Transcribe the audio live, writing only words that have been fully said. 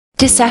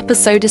This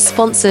episode is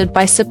sponsored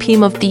by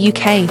Supreme of the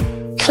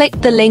UK. Click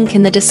the link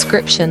in the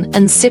description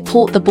and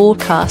support the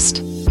broadcast.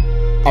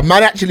 A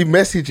man actually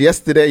messaged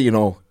yesterday,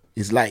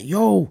 he's like,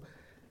 yo,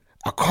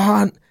 I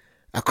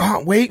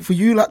can't wait for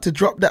you to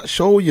drop that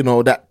show,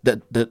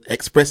 that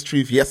Express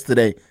Truth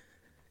yesterday.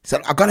 He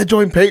said, I gotta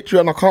join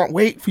Patreon, I can't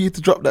wait for you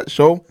to drop that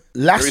show.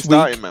 Last week,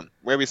 starting, man?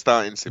 Where we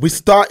starting? We're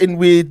starting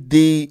with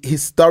the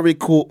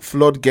historical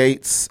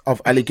floodgates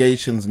of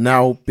allegations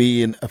now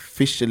being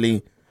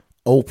officially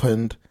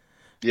opened.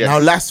 Yes. Now,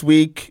 last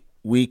week,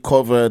 we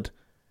covered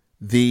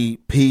the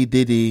P.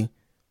 Diddy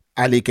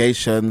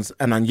allegations,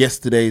 and on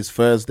yesterday's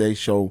Thursday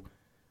show,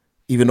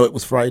 even though it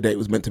was Friday, it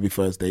was meant to be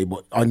Thursday,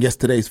 but on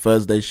yesterday's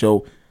Thursday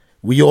show,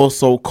 we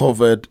also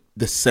covered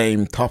the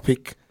same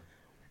topic.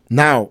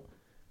 Now,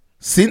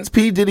 since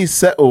P. Diddy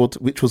settled,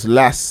 which was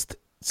last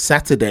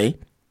Saturday,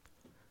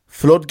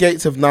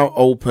 floodgates have now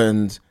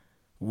opened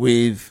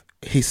with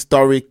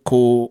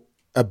historical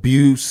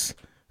abuse,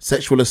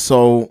 sexual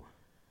assault,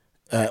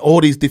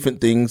 all these different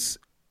things,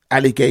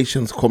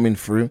 allegations coming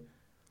through.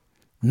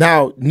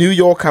 Now, New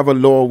York have a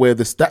law where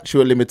the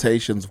statute of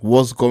limitations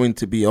was going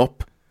to be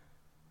up.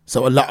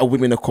 So a lot of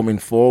women are coming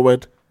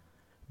forward.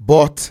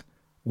 But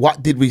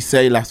what did we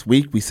say last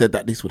week? We said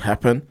that this would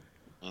happen.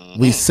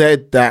 Mm-hmm. We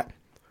said that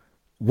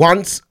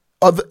once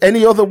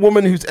any other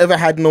woman who's ever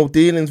had no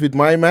dealings with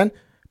my man,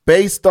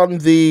 based on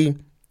the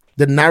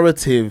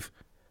narrative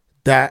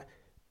that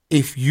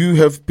if you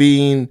have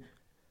been,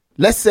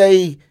 let's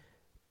say,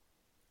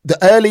 the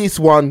earliest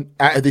one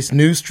out of this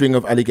new string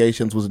of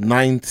allegations was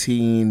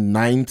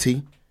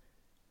 1990.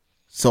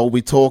 So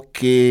we're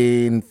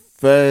talking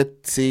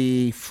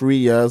 33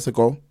 years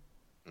ago.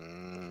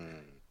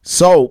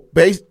 So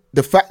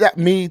the fact that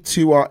Me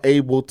Too are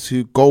able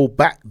to go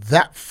back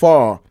that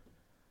far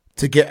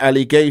to get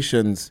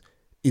allegations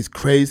is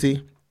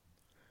crazy.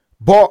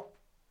 But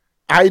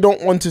I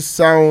don't want to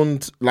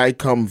sound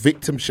like I'm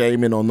victim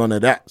shaming or none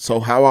of that. So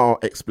how I'll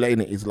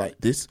explain it is like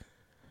this.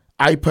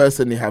 I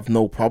personally have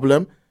no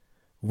problem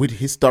with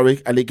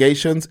historic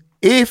allegations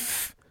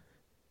if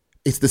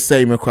it's the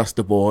same across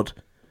the board.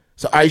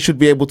 So I should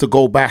be able to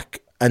go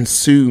back and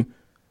sue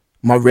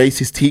my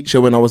racist teacher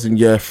when I was in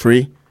year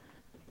 3,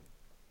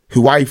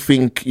 who I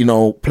think,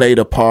 played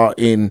a part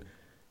in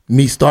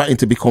me starting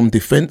to become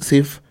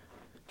defensive.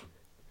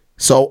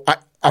 So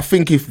I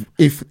think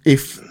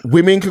if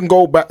women can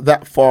go back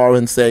that far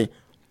and say,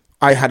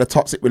 I had a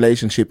toxic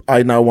relationship,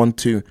 I now want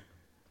to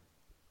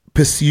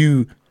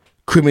pursue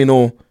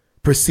criminal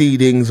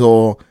proceedings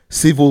or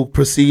civil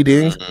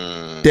proceedings,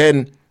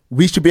 then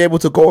we should be able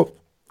to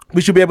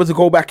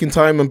go back in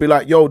time and be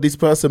like, yo, this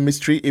person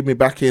mistreated me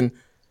back in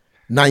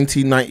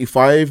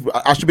 1995.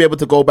 I should be able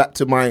to go back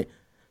to my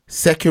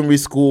secondary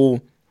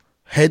school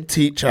head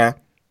teacher,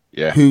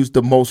 who's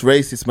the most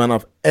racist man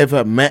I've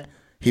ever met.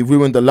 He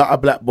ruined a lot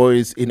of black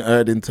boys in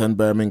Erdington,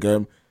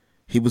 Birmingham.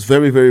 He was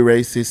very, very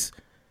racist.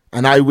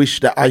 And I wish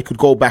that I could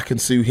go back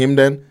and sue him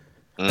then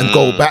and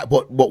go back.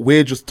 But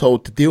we're just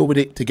told to deal with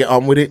it, to get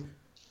on with it.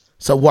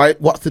 So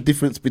what's the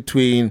difference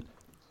between,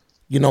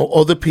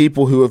 other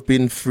people who have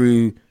been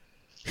through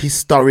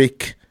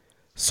historic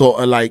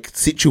sort of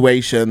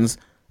situations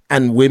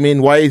and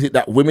women? Why is it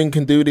that women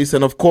can do this?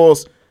 And of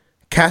course,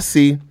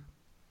 Cassie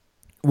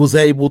was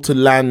able to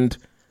land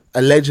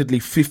allegedly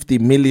 $50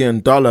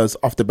 million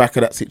off the back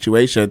of that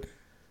situation.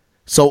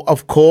 So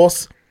of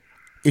course,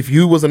 if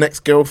you was an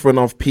ex-girlfriend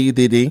of P.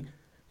 Diddy,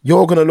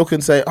 you're going to look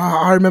and say,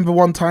 I remember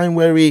one time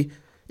where he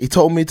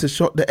told me to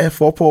shut the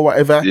F up or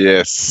whatever.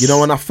 Yes.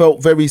 And I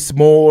felt very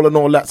small and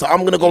all that. So I'm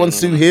going to go and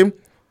sue him.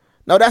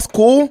 Now, that's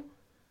cool.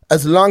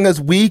 As long as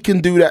we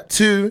can do that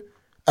too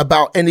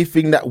about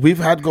anything that we've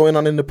had going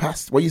on in the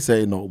past. What are you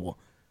saying, Noble?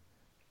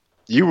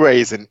 You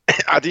raising.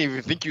 I didn't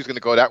even think you was going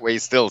to go that way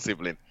still,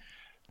 sibling.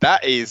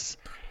 That is,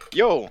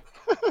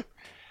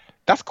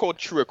 that's called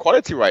true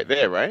equality right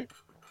there, right?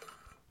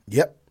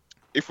 Yep.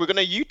 If we're going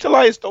to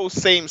utilize those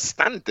same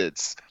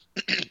standards,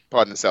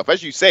 pardon myself,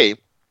 as you say,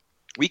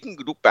 we can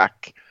look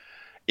back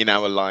in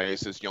our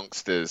lives as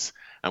youngsters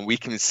and we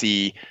can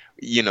see,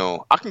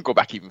 I can go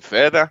back even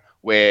further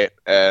where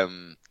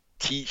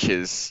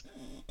teachers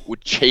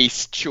would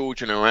chase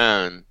children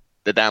around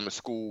the damn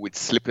school with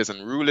slippers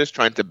and rulers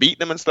trying to beat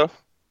them and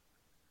stuff.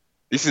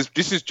 This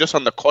is just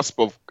on the cusp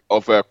of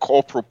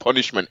corporal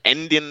punishment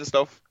ending and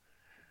stuff.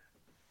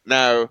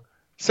 Now,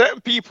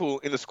 certain people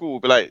in the school will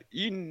be like,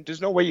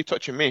 there's no way you're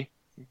touching me.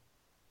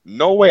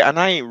 No way, and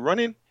I ain't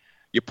running.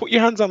 You put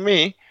your hands on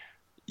me,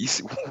 you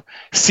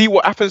see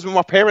what happens when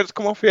my parents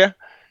come off here?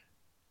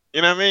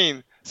 You know what I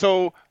mean?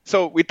 So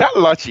with that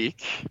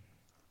logic,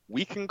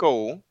 we can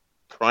go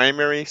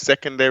primary,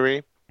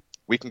 secondary,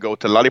 we can go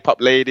to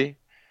Lollipop Lady,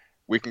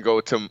 we can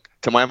go to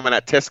my man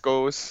at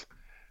Tesco's,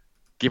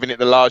 giving it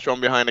the large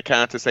one behind the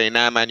counter saying,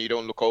 nah, man, you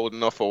don't look old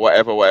enough or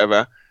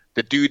whatever.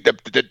 The dude,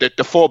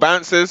 the 4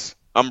 bouncers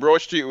on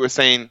Broad Street were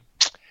saying,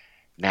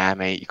 nah,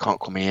 mate, you can't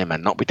come here,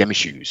 man, not with them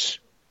shoes.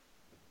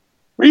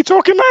 What are you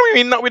talking about? You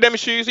mean not with them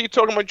shoes? Are you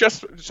talking about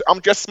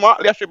I'm just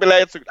smartly? I should be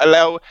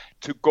allowed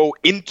to go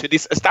into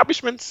this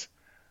establishment.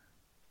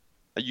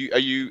 Are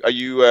you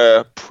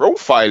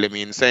profiling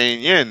me and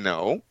saying, yeah,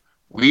 no,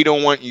 we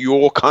don't want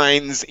your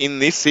kinds in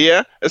this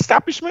here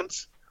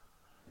establishment?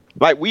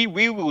 Like we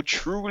will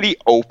truly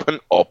open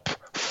up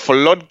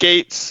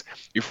floodgates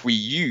if we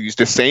use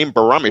the same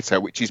barometer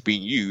which is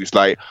being used.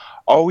 Like,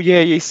 oh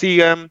yeah, you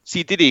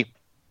see Diddy,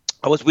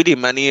 I was with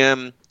him and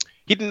he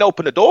didn't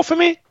open the door for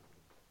me.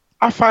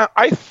 I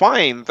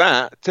find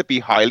that to be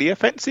highly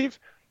offensive.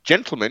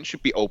 Gentlemen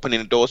should be opening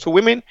the doors for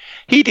women.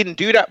 He didn't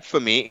do that for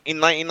me in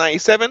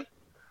 1997.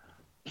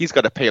 He's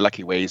got to pay like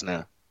he weighs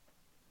now.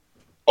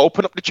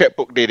 Open up the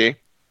checkbook, Diddy,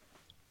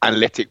 and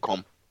let it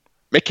come.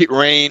 Make it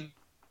rain.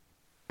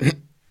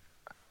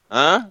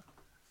 Huh?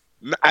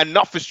 And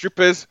not for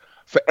strippers.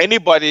 For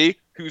anybody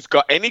who's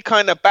got any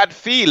kind of bad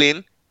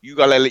feeling, you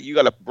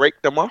gotta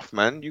break them off,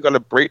 man. You gotta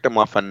break them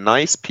off a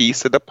nice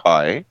piece of the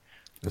pie.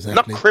 Exactly.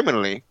 Not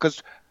criminally,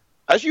 because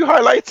as you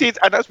highlighted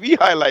and as we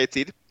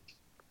highlighted,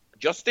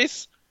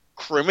 justice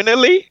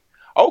criminally.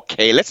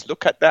 Okay, let's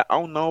look at that.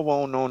 Oh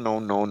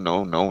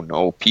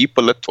no.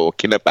 People are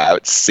talking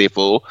about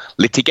civil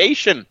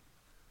litigation.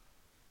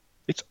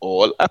 It's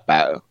all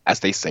about,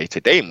 as they say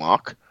today,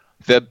 Mark,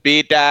 the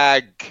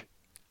bidag.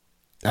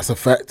 That's a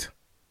fact.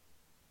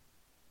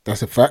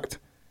 That's a fact.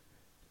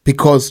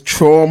 Because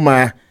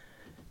trauma,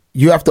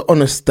 you have to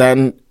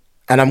understand,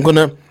 and I'm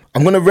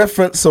gonna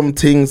reference some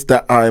things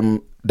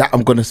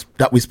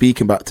that we're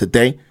speaking about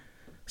today.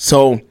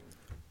 So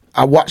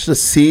I watched a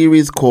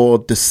series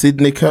called The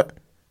Syndicate.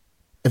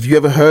 Have you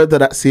ever heard of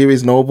that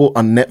series, Noble,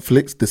 on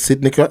Netflix, The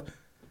Syndicate?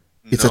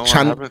 It's a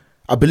channel.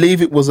 I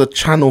believe it was a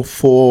Channel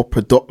 4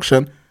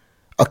 production.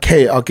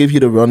 Okay, I'll give you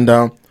the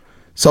rundown.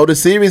 So the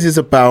series is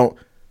about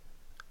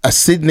a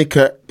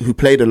syndicate who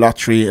play the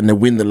lottery and they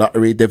win the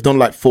lottery. They've done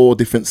like 4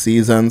 different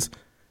seasons.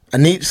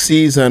 And each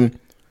season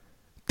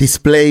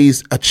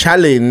displays a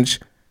challenge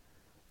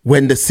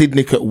when the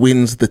syndicate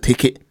wins the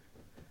ticket.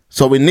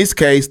 So in this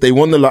case, they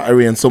won the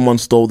lottery and someone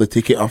stole the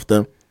ticket off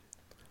them.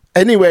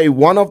 Anyway,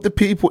 one of the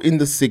people in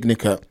the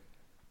syndicate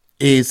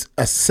is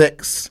a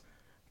sex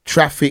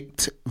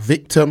trafficked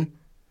victim.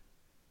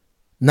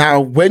 Now,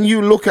 when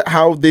you look at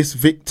how this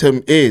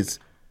victim is,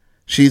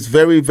 she's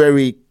very,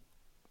 very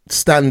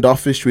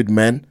standoffish with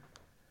men.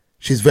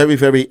 She's very,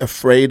 very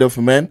afraid of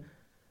men.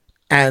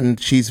 And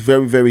she's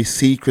very, very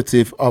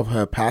secretive of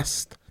her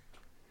past.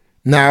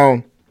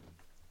 Now,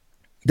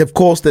 of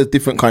course, there's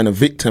different kind of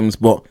victims,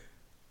 but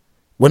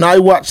when I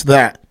watch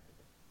that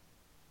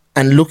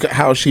and look at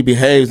how she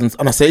behaves,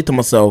 and I say to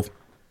myself,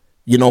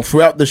 you know,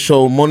 throughout the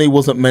show, money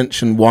wasn't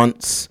mentioned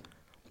once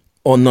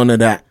or none of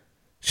that.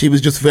 She was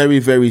just very,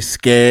 very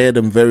scared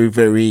and very,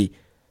 very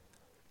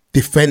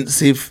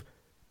defensive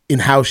in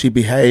how she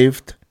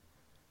behaved.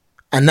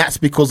 And that's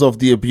because of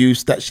the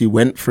abuse that she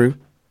went through,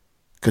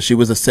 because she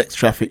was a sex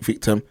traffic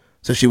victim.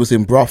 So she was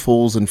in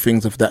brothels and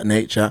things of that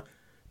nature,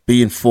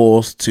 being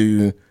forced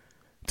to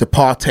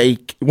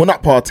partake, well,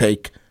 not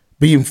partake,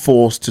 being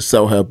forced to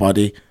sell her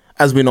body.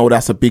 As we know,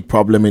 that's a big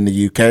problem in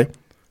the UK.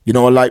 You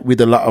know, like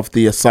with a lot of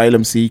the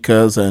asylum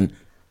seekers and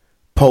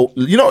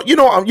you know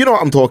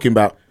what I'm talking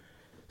about.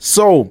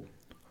 So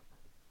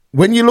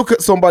when you look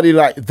at somebody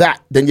like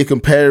that, then you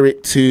compare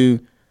it to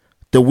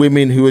the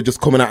women who are just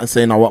coming out and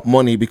saying, I want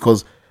money.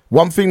 Because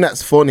one thing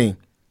that's funny,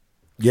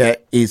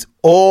 is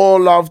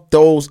all of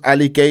those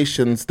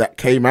allegations that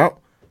came out,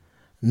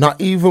 not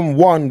even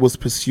one was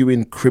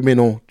pursuing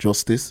criminal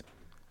justice.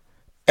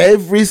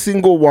 Every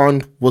single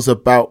one was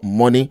about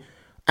money.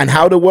 And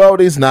how the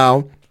world is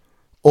now,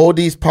 all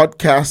these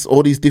podcasts,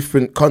 all these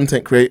different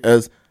content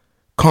creators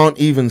can't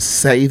even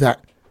say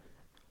that.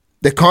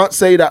 They can't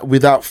say that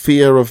without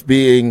fear of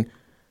being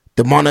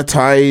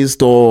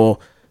demonetized or,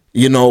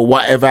 you know,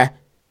 whatever.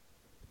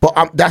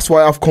 But that's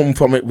why I've come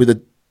from it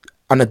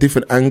on a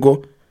different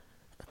angle.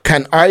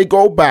 Can I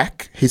go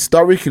back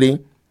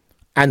historically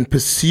and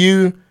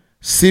pursue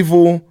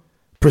civil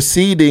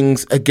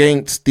proceedings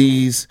against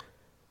these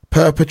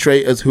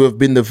perpetrators who have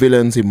been the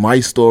villains in my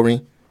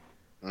story?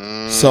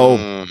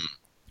 So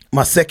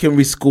my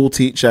secondary school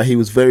teacher, he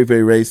was very,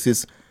 very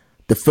racist.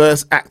 The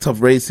first act of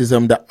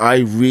racism that I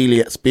really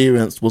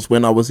experienced was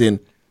when I was in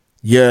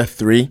year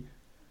 3.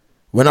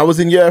 When I was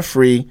in year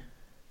 3,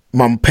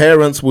 my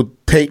parents would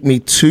take me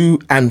to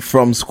and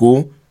from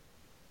school.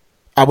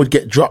 I would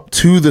get dropped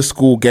to the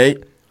school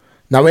gate.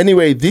 Now,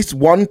 anyway, this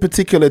one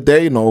particular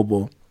day,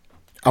 Noble,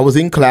 I was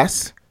in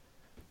class,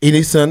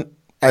 innocent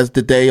as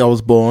the day I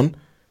was born,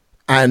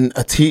 and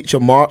a teacher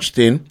marched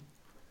in,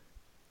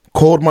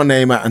 called my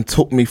name out and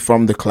took me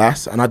from the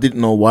class, and I didn't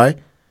know why.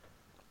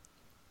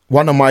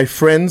 One of my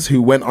friends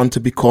who went on to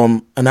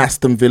become an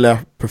Aston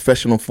Villa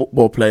professional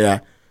football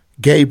player,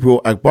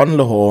 Gabriel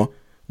Agbonlahor,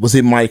 was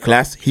in my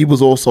class. He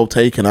was also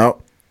taken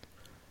out.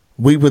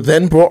 We were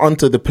then brought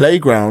onto the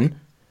playground,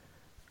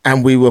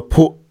 and we were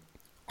put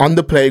on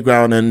the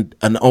playground, and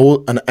an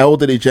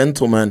elderly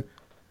gentleman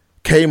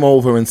came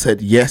over and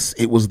said, yes,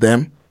 it was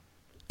them.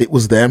 It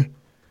was them.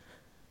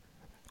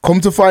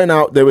 Come to find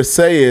out, they were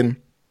saying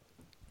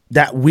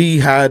that we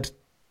had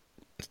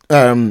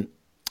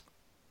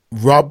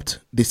robbed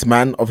this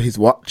man of his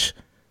watch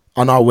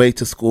on our way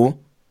to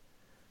school.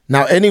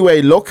 Now,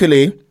 anyway,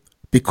 luckily,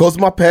 because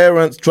my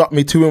parents dropped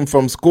me to and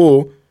from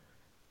school,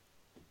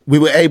 we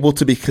were able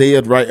to be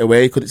cleared right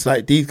away, because it's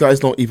like, these guys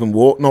don't even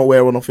walk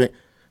nowhere or nothing.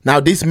 Now,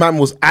 this man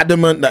was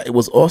adamant that it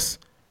was us.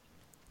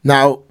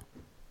 Now,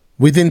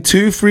 within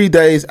 2-3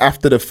 days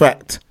after the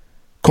fact,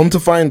 come to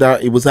find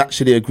out, it was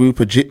actually a group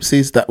of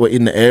gypsies that were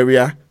in the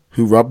area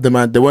who robbed the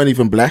man. They weren't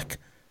even black.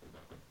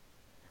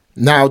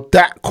 Now,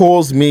 that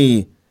caused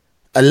me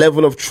a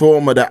level of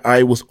trauma that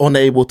I was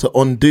unable to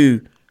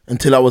undo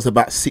until I was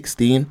about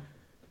 16.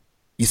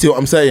 You see what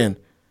I'm saying?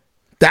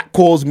 That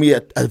caused me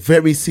a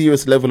very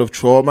serious level of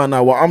trauma.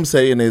 Now, what I'm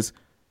saying is,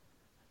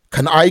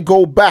 can I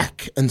go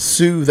back and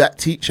sue that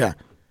teacher?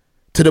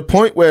 To the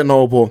point where,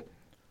 Noble,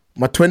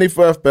 my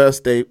 21st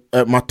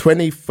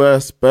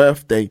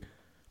birthday,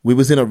 we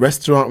was in a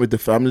restaurant with the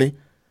family,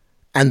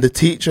 and the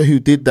teacher who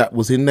did that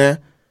was in there,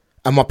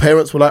 and my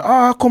parents were like,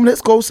 come,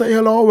 let's go say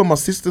hello, and my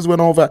sisters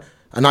went over,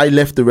 and I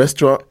left the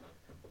restaurant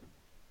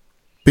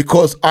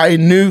because I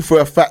knew for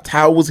a fact,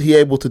 how was he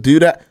able to do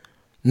that?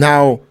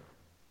 Now,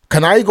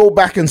 can I go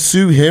back and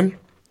sue him?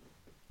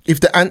 If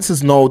the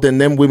answer's no, then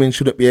them women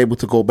shouldn't be able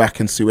to go back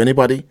and sue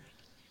anybody.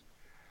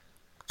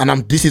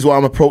 And this is why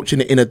I'm approaching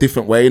it in a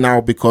different way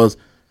now, because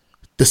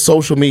the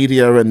social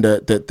media and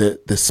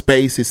the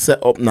space is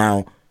set up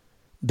now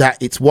that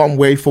it's one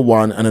way for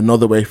one and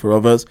another way for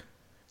others.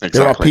 Exactly.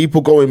 There are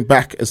people going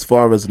back as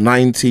far as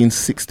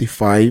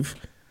 1965.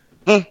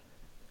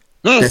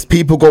 There's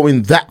people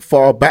going that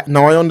far back.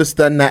 Now, I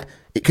understand that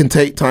it can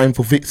take time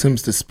for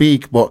victims to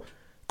speak, but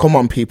come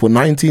on, people,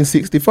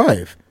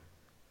 1965.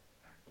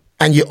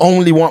 And you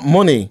only want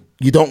money.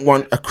 You don't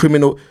want a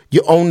criminal.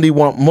 You only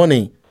want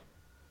money.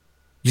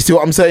 You see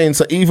what I'm saying?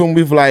 So even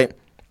with like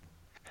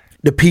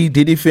the P.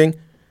 Diddy thing,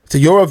 so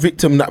you're a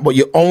victim, but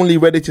you're only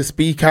ready to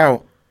speak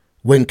out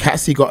when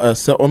Cassie got her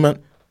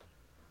settlement.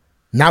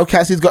 Now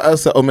Cassie's got her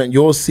settlement.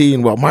 You're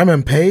seeing, well, my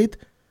man paid.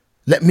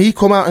 Let me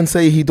come out and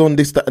say he done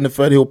this, that, and the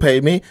third, he'll pay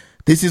me.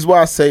 This is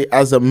why I say,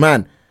 as a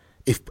man,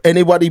 if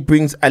anybody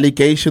brings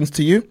allegations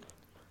to you,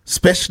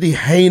 especially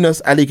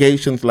heinous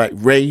allegations like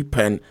rape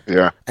and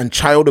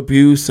child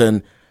abuse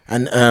and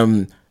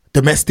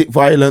domestic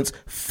violence,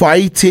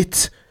 fight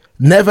it.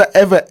 Never,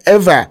 ever,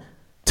 ever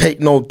take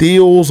no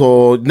deals,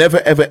 or never,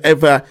 ever,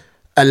 ever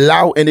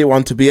allow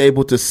anyone to be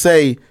able to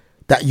say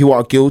that you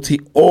are guilty.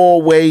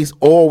 Always,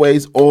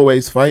 always,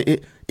 always fight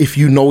it if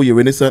you know you're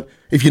innocent.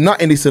 If you're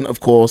not innocent, of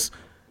course,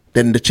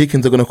 then the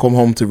chickens are going to come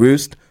home to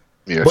roost.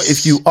 Yes. But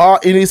if you are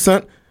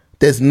innocent,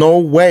 there's no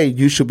way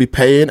you should be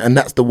paying. And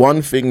that's the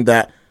one thing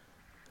that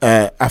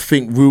I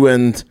think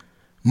ruined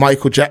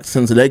Michael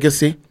Jackson's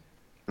legacy.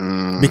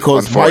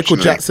 Because Michael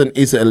Jackson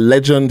is a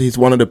legend. He's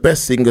one of the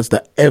best singers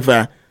that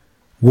ever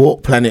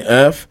walked planet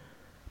Earth.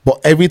 But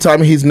every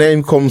time his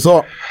name comes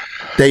up,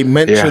 they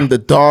mention the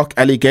dark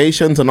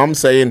allegations. And I'm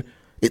saying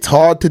it's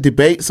hard to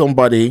debate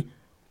somebody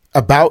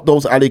about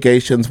those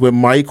allegations when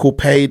Michael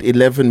paid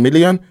 11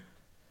 million,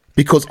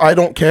 because I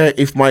don't care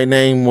if my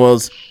name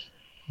was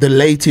the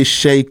latest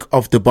sheikh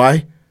of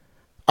Dubai.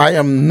 I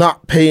am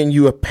not paying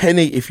you a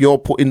penny if you're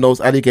putting those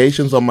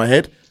allegations on my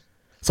head.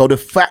 So the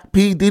fact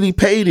P. Diddy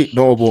paid it,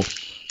 Noble,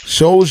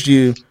 shows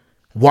you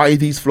why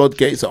these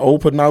floodgates are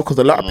open now, because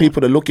a lot of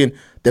people are looking,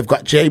 they've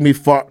got Jamie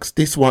Foxx,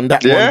 this one,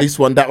 that one, this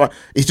one, that one.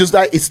 It's just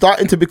like, it's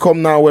starting to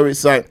become now where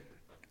it's like,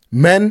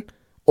 men,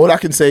 all I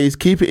can say is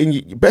keep it in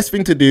your best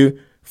thing to do.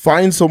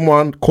 Find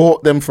someone,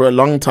 court them for a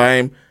long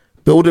time,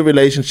 build a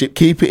relationship,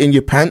 keep it in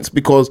your pants,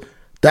 because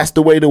that's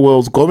the way the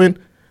world's going.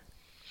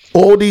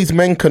 All these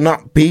men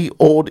cannot be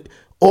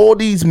all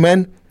these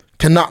men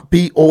cannot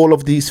be all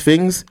of these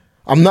things.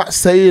 I'm not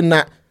saying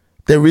that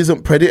there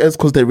isn't predators,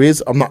 because there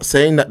is. I'm not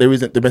saying that there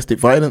isn't domestic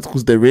violence,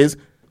 because there is.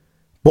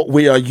 But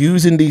we are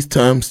using these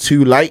terms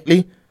too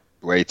lightly.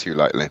 Way too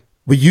lightly.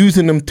 We're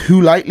using them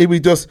too lightly. We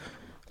just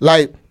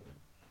like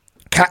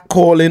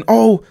catcalling.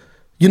 Oh,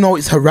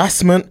 it's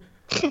harassment.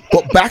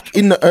 But back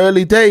in the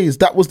early days,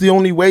 that was the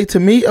only way to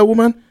meet a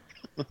woman,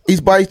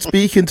 is by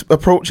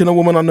approaching a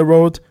woman on the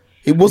road.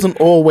 There wasn't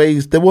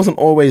always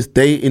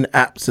dating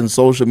apps and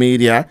social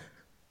media.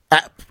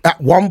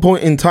 At one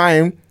point in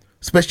time,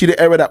 especially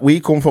the era that we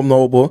come from,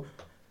 Noble,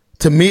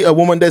 to meet a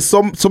woman, there's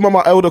some of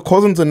my elder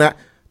cousins and that,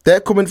 they're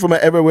coming from an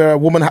era where a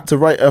woman had to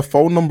write her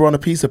phone number on a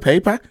piece of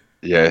paper.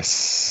 Yes.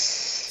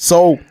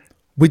 So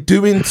we're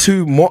doing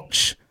too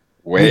much.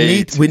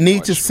 We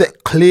need to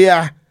set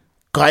clear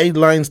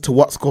guidelines to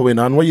what's going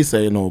on. What are you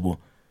saying, Noble?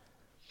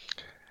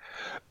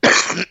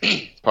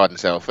 Pardon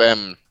self.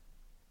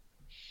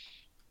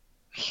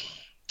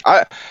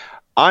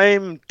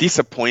 I'm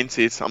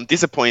disappointed. I'm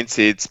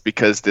disappointed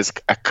because there's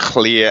a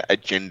clear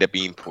agenda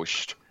being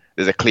pushed.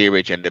 As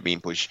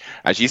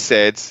you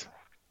said,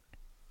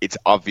 it's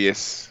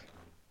obvious.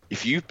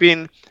 If you've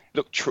been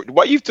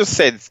what you've just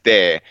said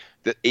there,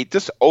 that it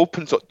just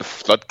opens up the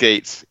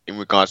floodgates in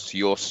regards to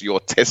your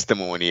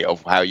testimony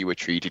of how you were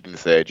treated in the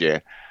third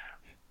year.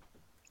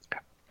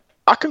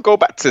 I can go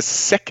back to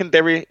second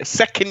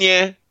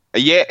year, a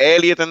year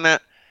earlier than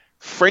that,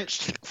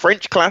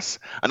 French class,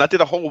 and I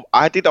did a whole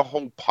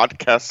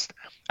podcast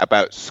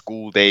about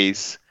school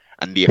days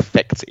and the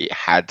effect it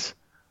had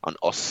on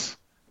us,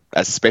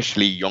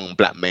 especially young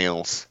black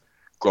males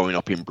growing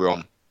up in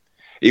Brum.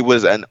 It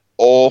was an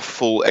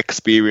awful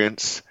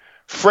experience.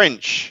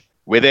 French,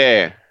 we're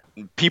there.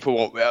 People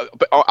won't,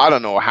 but I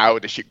don't know how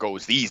the shit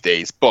goes these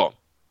days, but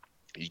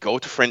you go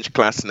to French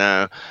class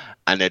now,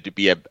 and there'd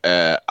be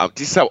this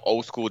is how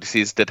old school this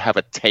is. They'd have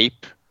a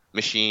tape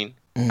machine,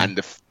 and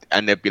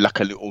there'd be like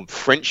a little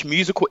French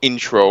musical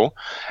intro,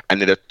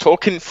 and they're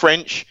talking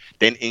French,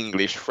 then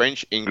English,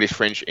 French, English,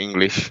 French,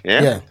 English.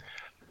 Yeah.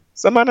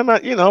 So man,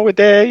 we're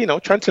there,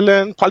 trying to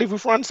learn parlez-vous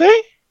français.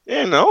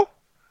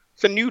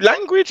 It's a new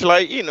language.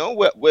 Like,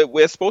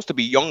 we're supposed to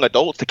be young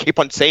adults. To keep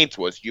on saying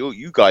to us,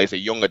 you guys are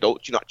young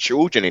adults. You're not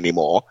children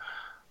anymore.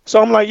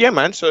 So I'm like, yeah,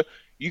 man. So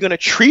you're gonna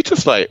treat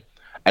us like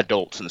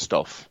adults and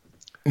stuff.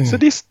 So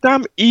this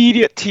damn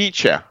idiot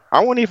teacher, I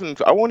won't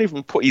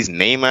even put his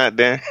name out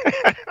there.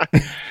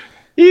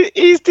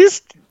 He's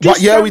this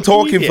what year are we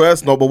talking idiot.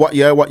 first? No, but what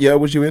year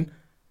was you in?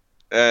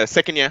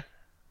 Second year.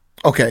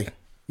 Okay.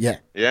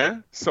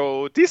 Yeah.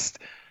 So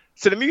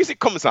the music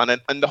comes on,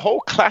 and the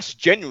whole class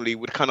generally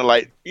would kind of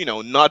like,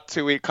 nod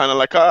to it, kind of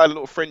like, a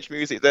little French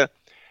music there.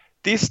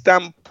 This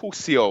damn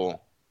pussy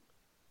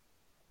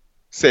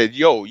said,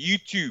 yo, you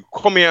two,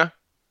 come here,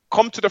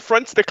 come to the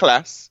front of the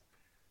class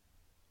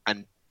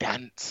and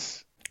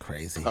dance.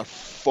 Crazy.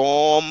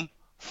 Perform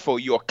for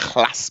your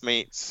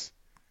classmates.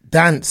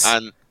 Dance.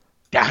 And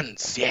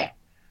dance, yeah.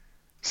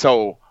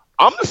 So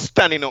I'm just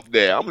standing up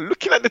there. I'm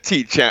looking at the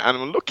teacher and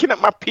I'm looking at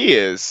my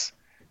peers.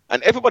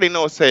 And everybody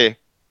knows, say,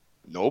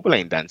 Noble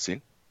ain't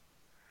dancing.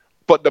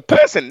 But the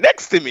person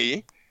next to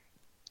me,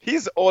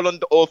 he's all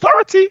under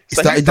authority. He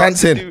started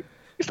dancing.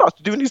 He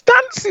starts doing his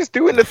dance. He's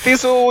doing the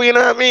thizzle, you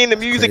know what I mean? The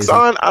music's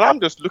on. And I'm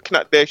just looking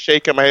at there,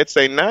 shaking my head,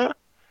 saying, nah.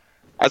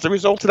 As a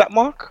result of that,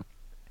 Mark,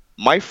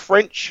 my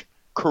French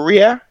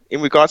career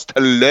in regards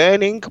to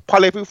learning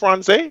parlez-vous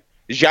français,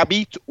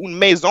 j'habite une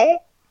maison.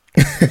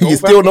 You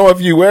still know a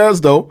few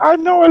words, though. I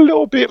know a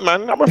little bit,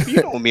 man.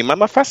 You know me, man.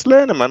 I'm a fast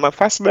learner, man. I'm a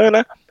fast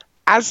learner.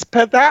 As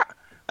per that,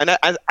 and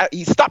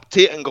he stopped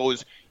it and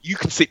goes, you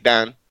can sit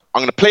down. I'm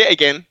going to play it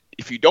again.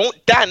 If you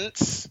don't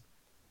dance,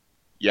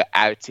 you're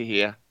out of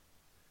here.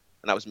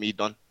 And that was me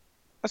done.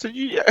 I said,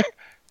 yeah,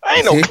 I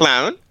ain't no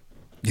clown.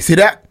 You see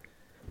that?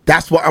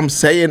 That's what I'm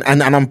saying.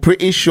 And I'm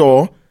pretty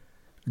sure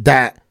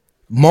that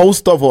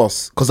most of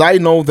us, because I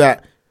know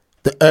that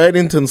the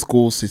Erdington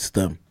school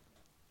system,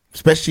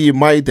 especially in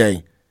my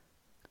day,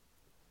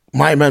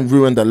 my man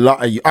ruined a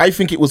lot of you. I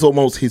think it was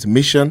almost his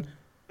mission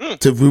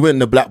to ruin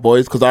the black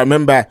boys. Because I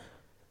remember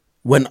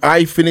when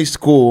I finished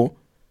school,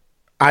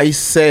 I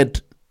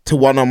said to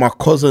one of my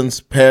cousin's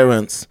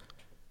parents,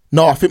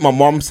 no, I think my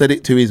mom said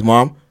it to his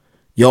mom,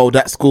 yo,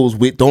 that school's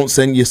weak. Don't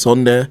send your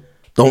son there.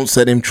 Don't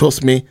send him,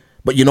 trust me.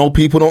 But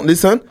people don't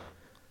listen.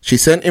 She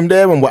sent him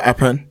there, and what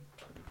happened?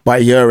 By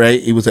year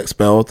 8, he was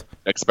expelled.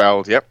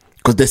 Expelled, yep.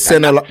 Because they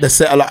set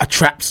a lot of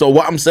traps. So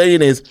what I'm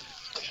saying is,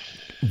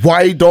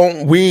 why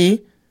don't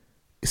we,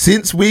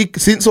 since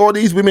all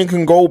these women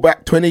can go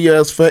back 20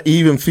 years, 30,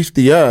 even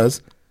 50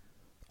 years,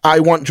 I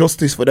want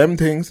justice for them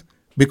things.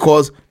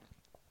 Because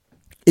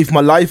if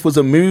my life was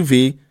a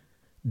movie,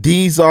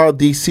 these are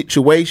the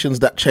situations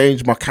that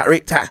changed my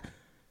character.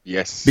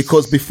 Yes.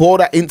 Because before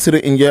that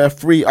incident in year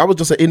 3, I was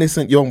just an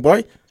innocent young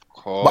boy.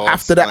 But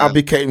after that, I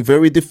became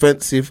very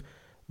defensive,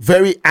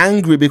 very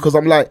angry, because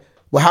I'm like,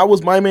 well, how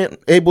was my man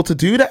able to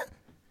do that?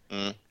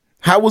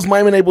 How was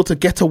my man able to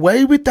get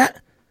away with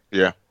that?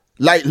 Yeah.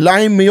 Like,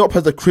 line me up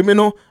as a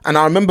criminal. And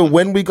I remember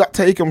when we got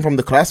taken from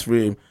the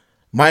classroom,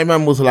 my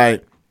man was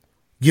like,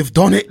 you've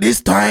done it this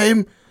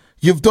time.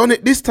 You've done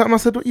it this time. I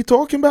said, what are you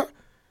talking about?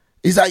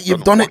 He's like,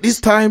 you've done it this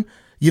time.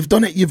 You've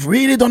done it. You've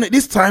really done it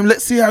this time.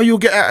 Let's see how you'll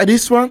get out of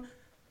this one.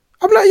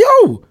 I'm like,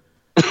 yo,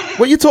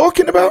 what you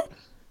talking about?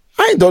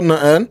 I ain't done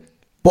nothing.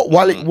 But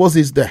while it was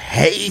the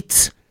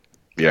hate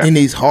in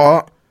his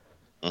heart,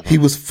 he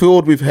was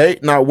filled with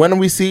hate. Now, when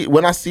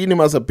I seen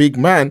him as a big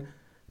man,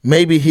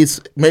 maybe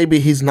he's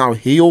now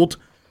healed,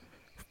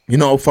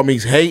 from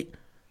his hate.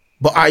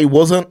 But I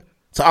wasn't.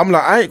 So I'm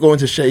like, I ain't going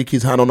to shake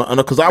his hand on it,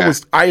 because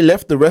I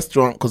left the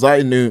restaurant because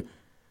I knew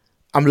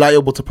I'm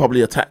liable to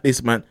probably attack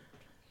this man,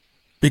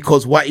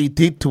 because what he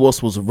did to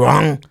us was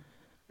wrong.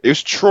 It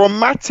was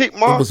traumatic,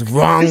 Mark. It was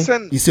wrong.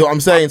 Listen, you see what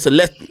I'm saying? So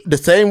the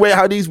same way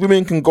how these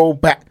women can go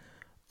back,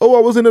 oh,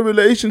 I was in a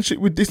relationship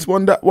with this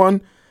one, that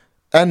one,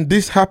 and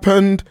this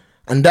happened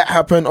and that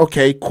happened.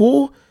 Okay,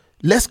 cool.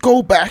 Let's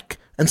go back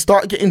and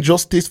start getting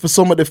justice for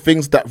some of the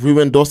things that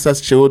ruined us as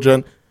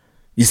children.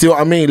 You see what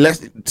I mean?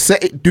 Let's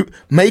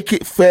make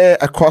it fair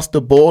across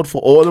the board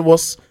for all of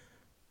us,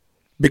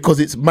 because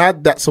it's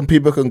mad that some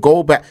people can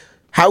go back.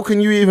 How can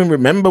you even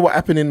remember what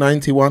happened in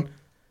 91?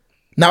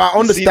 Now, I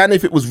understand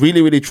if it was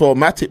really, really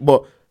traumatic,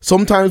 but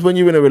sometimes when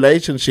you're in a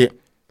relationship,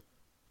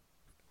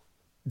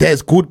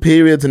 there's good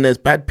periods and there's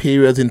bad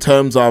periods in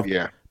terms of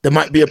there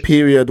might be a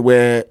period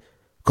where,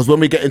 because when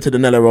we get into the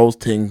Nella Rose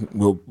thing,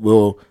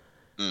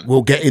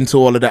 we'll get into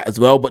all of that as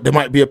well, but there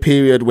might be a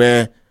period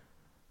where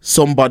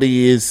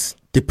somebody is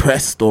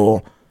depressed,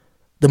 or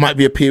there might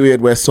be a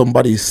period where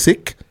somebody's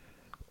sick,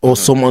 or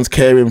someone's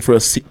caring for a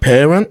sick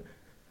parent,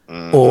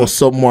 or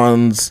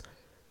someone's,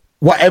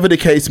 whatever the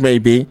case may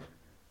be.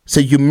 So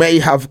you may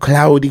have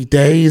cloudy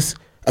days.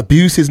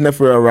 Abuse is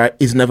never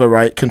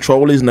right.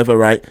 Control is never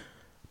right.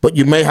 But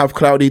you may have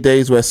cloudy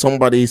days where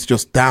somebody's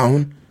just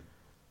down.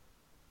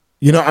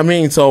 You know what I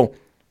mean? So,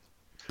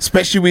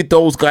 especially with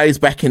those guys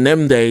back in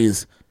them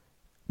days,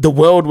 the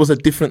world was a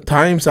different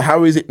time. So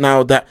how is it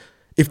now that,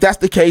 if that's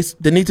the case,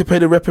 they need to pay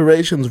the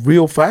reparations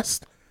real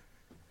fast?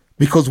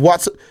 Because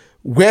what's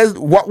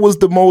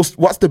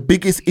the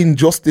biggest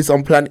injustice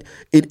on planet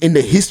in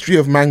the history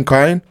of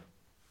mankind?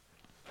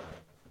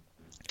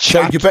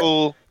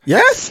 Chattel,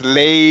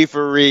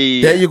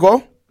 slavery. There you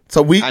go.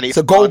 So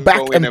go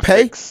back and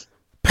pay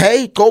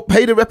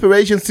the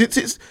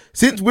reparations.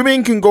 Since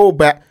women can go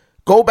back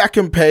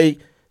and pay.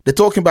 They're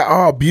talking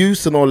about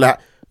abuse and all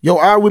that. Yo,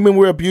 our women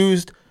were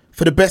abused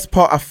for the best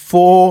part of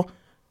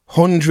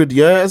 400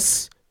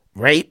 years.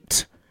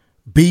 Raped,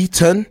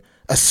 beaten,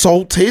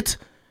 assaulted,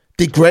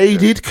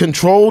 degraded,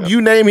 controlled,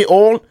 you name it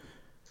all.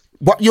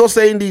 What you're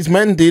saying these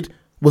men did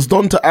was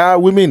done to our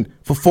women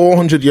for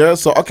 400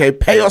 years. So, okay,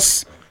 pay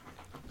us.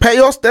 Pay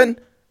us then.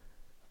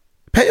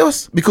 Pay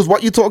us. Because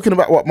what you're talking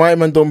about, what my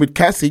man done with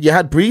Cassie, you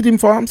had breeding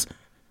farms.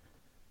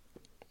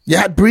 You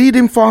had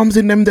breeding farms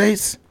in them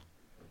days.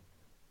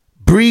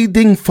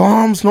 Breeding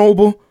farms,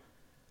 Noble.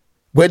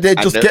 Where they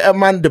just get a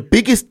man, the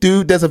biggest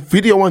dude, there's a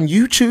video on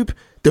YouTube,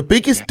 the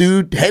biggest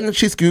dude,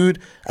 hench's good,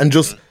 and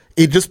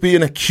it just be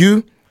in a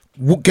queue,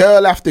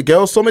 girl after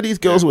girl. Some of these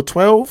girls were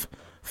 12,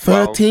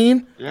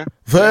 13,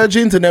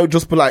 virgins, and they would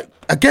just be like,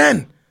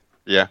 again.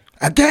 Yeah.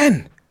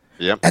 Again.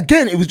 Yeah.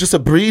 Again, it was just a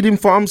breeding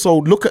farm. So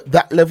look at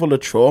that level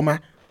of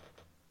trauma.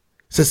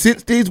 So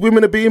since these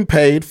women are being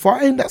paid,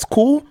 fine, that's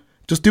cool.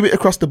 Just do it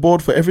across the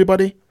board for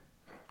everybody.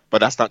 But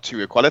that's not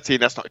true equality.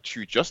 That's not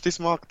true justice,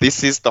 Mark.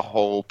 This is the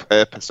whole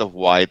purpose of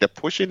why they're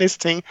pushing this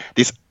thing,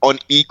 this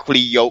unequally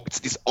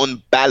yoked, this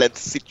unbalanced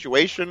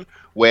situation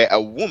where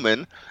a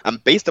woman,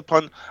 and based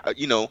upon, not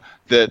even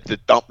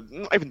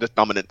the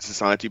dominant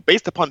society,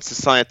 based upon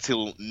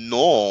societal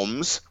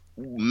norms,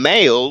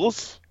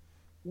 males,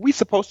 we're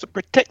supposed to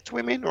protect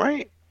women,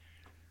 right?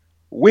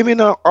 Women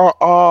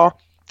are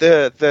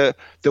the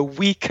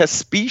weaker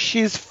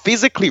species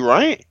physically,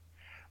 right?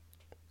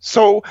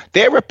 So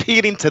they're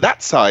appealing to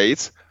that side,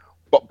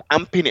 but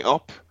amping it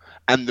up.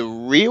 And the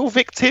real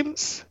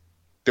victims,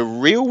 the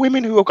real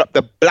women who have got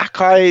the black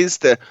eyes,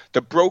 the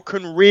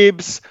broken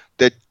ribs,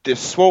 the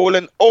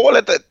swollen, all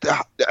of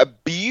the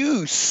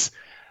abuse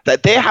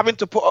that they're having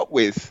to put up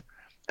with.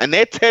 And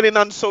they're telling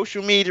on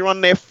social media,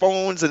 on their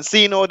phones, and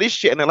seeing all this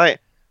shit. And they're like,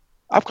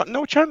 I've got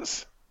no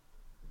chance.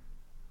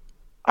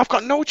 I've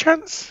got no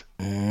chance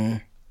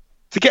to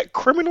get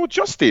criminal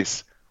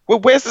justice. Well,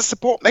 where's the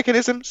support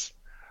mechanisms?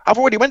 I've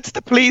already went to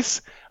the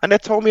police and they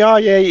told me,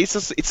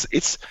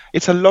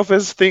 it's a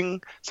lover's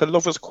thing. It's a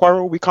lover's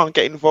quarrel. We can't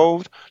get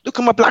involved. Look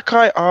at my black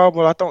eye.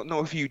 Well, I don't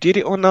know if you did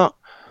it or not.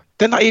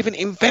 They're not even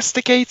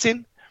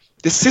investigating.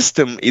 The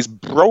system is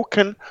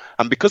broken.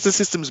 And because the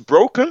system's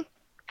broken,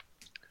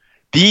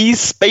 these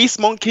space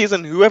monkeys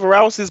and whoever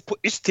else has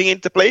put this thing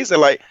into place, they're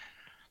like,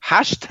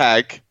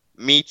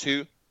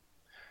 #MeToo.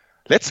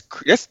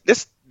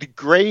 Let's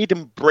degrade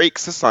and break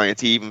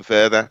society even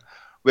further.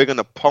 We're going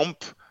to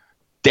pump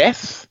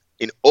death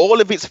in all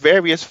of its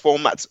various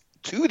formats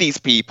to these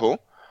people.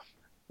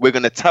 We're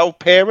going to tell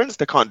parents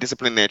they can't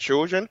discipline their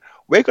children.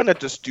 We're going to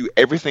just do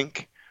everything.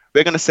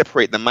 We're going to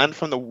separate the man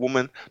from the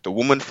woman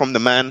from the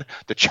man,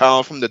 the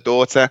child from the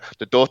daughter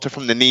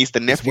from the niece, the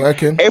nephew.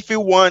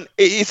 Everyone,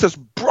 it's just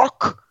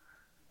Brock.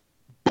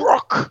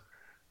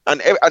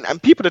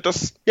 And people are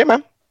just, yeah,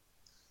 man.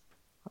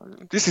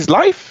 This is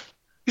life.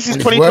 This is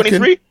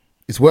 2023.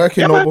 It's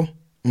working, Noble.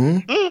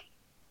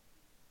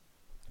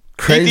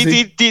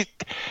 Crazy.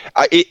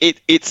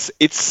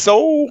 It's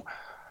so,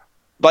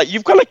 like,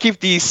 you've got to give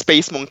these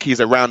space monkeys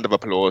a round of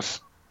applause,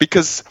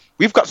 because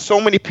we've got so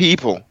many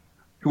people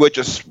who are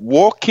just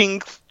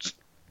walking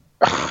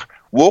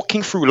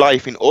through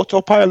life in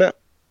autopilot.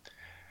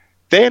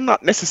 They're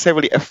not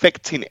necessarily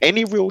affecting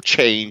any real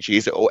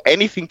changes or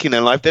anything in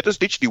their life. They're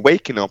just literally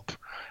waking up,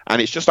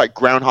 and it's just like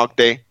Groundhog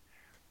Day,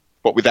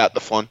 but without the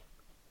fun.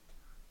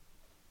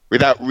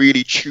 Without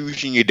really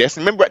choosing your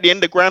destiny. Remember at the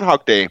end of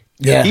Groundhog Day,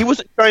 he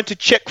wasn't trying to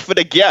check for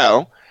the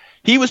gal.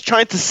 He was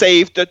trying to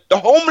save the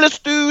homeless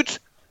dude.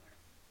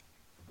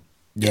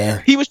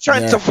 Yeah. He was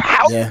trying to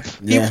help. Yeah.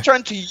 He was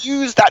trying to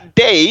use that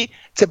day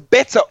to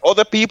better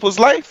other people's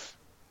life.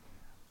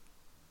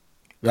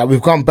 Yeah,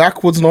 we've gone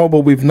backwards now,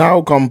 but we've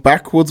now gone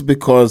backwards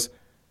because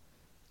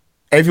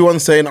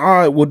everyone's saying,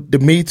 the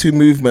Me Too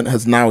movement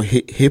has now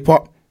hit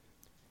hip-hop.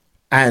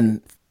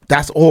 And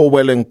that's all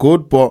well and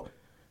good, but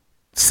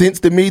since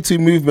the Me Too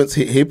movement's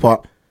hit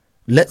hip-hop,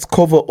 let's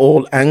cover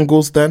all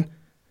angles then.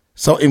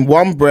 So in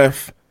one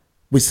breath,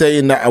 we're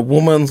saying that a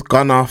woman's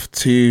gone off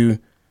to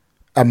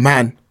a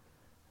man,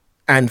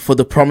 and for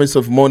the promise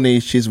of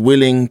money, she's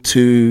willing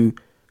to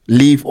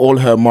leave all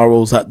her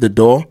morals at the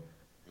door.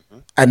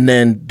 And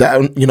then,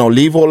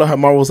 leave all of her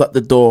morals at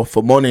the door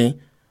for money.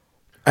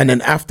 And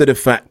then after the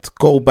fact,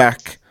 go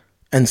back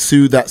and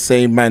sue that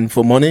same man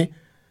for money.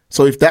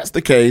 So if that's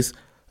the case,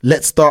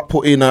 let's start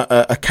putting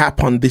a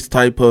cap on this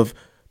type of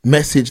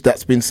message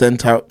that's been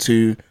sent out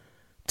to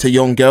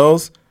young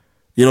girls.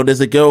 You know, there's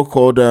a girl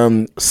called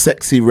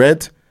Sexy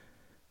Red.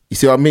 You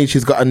see what I mean?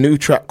 She's got a new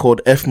track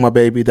called F My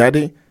Baby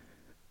Daddy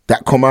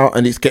that come out,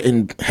 and it's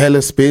getting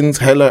hella spins,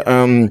 hella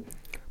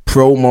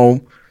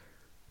promo.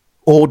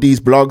 All these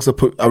blogs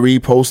are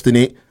reposting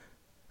it.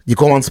 You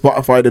go on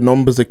Spotify, the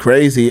numbers are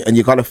crazy, and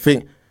you got to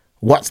think,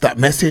 what's that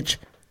message?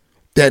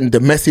 Then the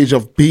message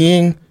of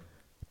doing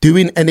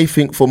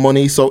anything for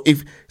money. So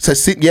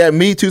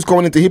Me Too's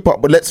going into hip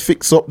hop, but let's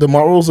fix up the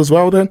morals as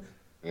well. Then,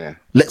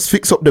 let's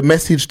fix up the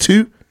message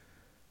too.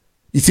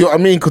 You see what I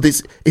mean?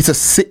 Because it's a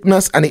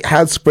sickness, and it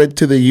has spread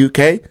to the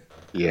UK.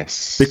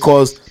 Yes.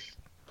 Because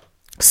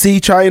see,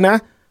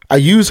 China, I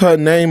use her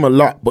name a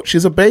lot, but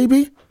she's a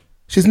baby.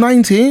 She's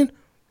 19.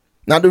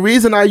 Now, the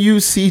reason I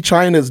use C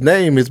China's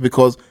name is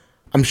because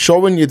I'm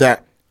showing you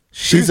that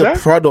she's a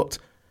product.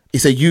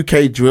 It's a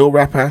UK drill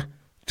rapper.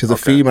 She's a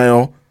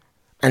female,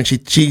 and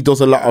she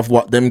does a lot of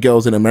what them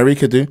girls in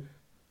America do.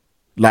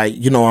 Like,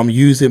 you know, I'm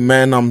using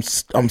men, I'm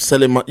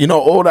selling my, you know,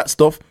 all that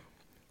stuff.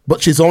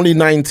 But she's only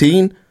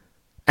 19,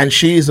 and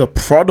she is a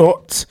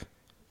product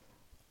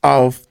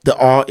of the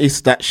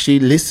artist that she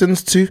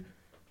listens to.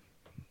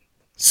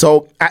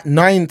 So at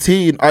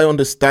 19, I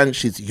understand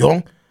she's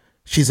young.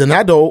 She's an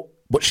adult,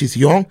 but she's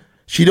young.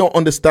 She don't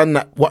understand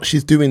that what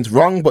she's doing is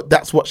wrong, but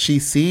that's what she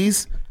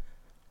sees.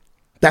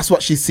 That's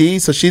what she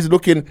sees. So she's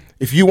looking,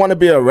 if you want to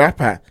be a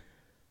rapper,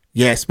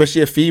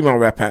 especially a female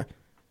rapper,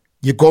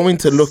 you're going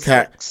to look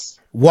at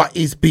what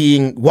is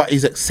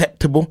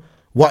acceptable,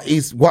 what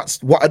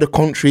are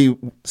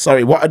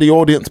the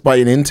audience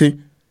buying into?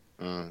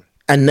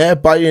 And they're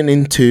buying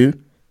into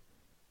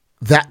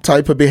that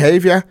type of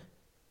behavior.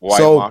 Why,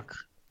 so Mark?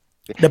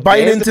 They're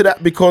buying into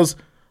that because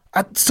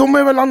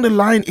somewhere along the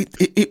line,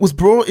 it was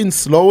brought in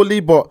slowly,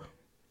 but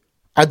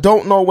I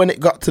don't know when it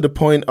got to the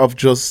point of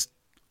just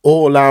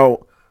all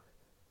out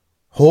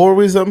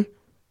whorism.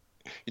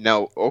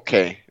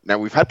 Okay. Now,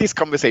 we've had this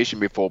conversation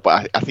before,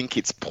 but I think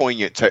it's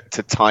poignant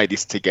to tie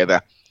this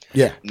together.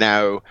 Yeah.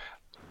 Now,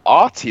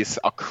 artists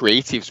are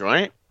creatives,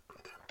 right?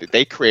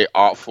 They create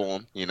art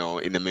form, you know,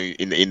 in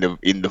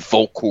the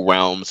vocal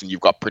realms, and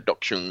you've got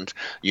productions,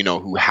 you know,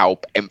 who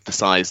help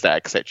emphasize that,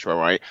 etc.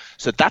 Right?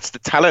 So that's the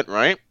talent,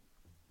 right?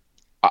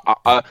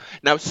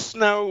 Now,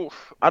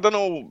 I don't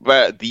know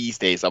where these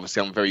days.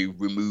 Obviously, I'm very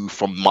removed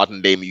from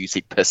modern day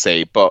music per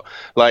se, but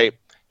like,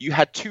 you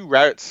had two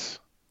routes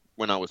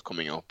when I was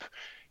coming up.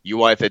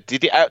 You either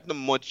did it out the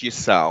mud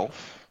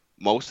yourself.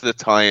 Most of the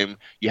time,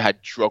 you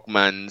had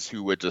drugmans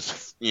who were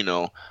just, you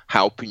know,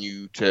 helping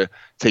you to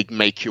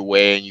make your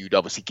way, and you'd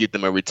obviously give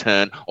them a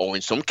return. Or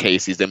in some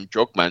cases, them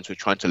drugmans were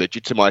trying to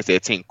legitimize their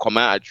thing, come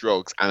out of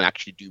drugs and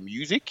actually do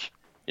music.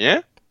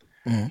 Yeah?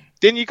 Mm-hmm.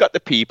 Then you got the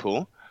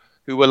people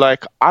who were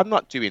like, I'm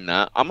not doing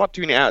that. I'm not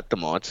doing it out the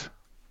mud.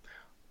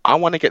 I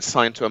want to get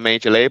signed to a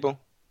major label.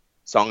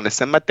 So I'm going to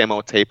send my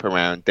demo tape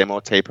around.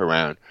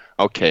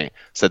 Okay,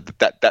 so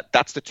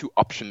that's the two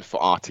options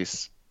for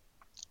artists.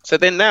 So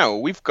then now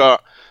we've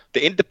got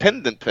the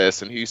independent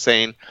person who's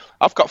saying,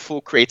 I've got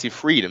full creative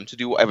freedom to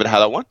do whatever the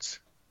hell I want.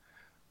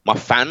 My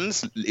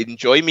fans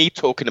enjoy me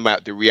talking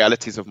about the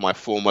realities of my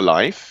former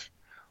life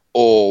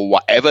or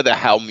whatever the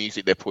hell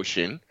music they're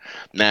pushing.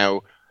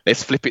 Now,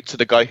 let's flip it to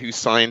the guy who's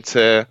signed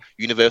to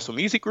Universal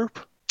Music Group.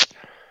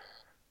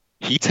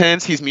 He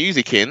turns his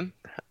music in,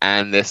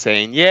 and they're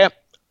saying, yeah,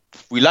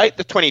 we like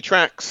the 20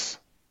 tracks.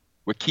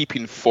 We're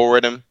keeping 4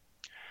 of them.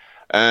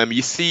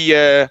 You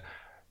see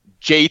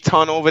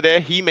J-Ton over there,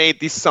 he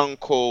made this song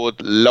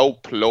called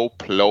Lope,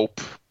 Lope,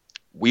 Lope.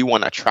 We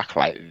want a track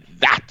like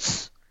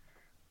that,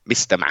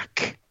 Mr.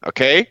 Mac.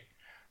 Okay?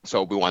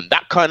 So we want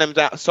that kind of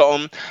that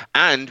song.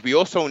 And we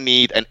also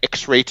need an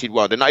X-rated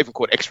one. They're not even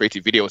called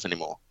X-rated videos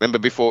anymore. Remember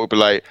before it would be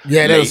like...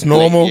 Yeah, that was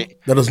normal.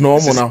 That is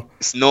normal now.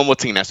 It's a normal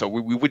thing now. So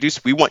we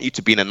want you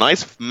to be in a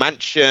nice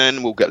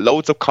mansion. We'll get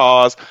loads of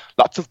cars,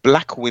 lots of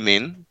black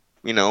women,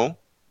 you know,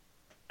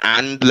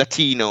 and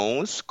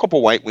Latinos, a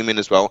couple white women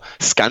as well,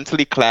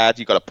 scantily clad.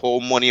 You got to pour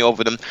money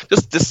over them.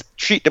 Just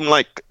treat them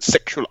like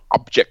sexual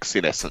objects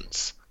in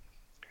essence.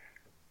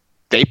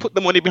 They put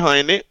the money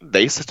behind it.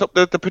 They set up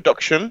the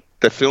production,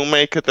 the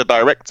filmmaker, the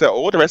director,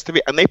 all the rest of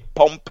it, and they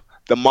pump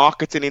the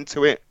marketing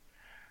into it.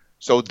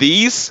 So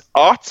these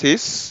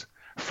artists,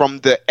 from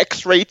the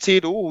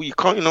X-rated, you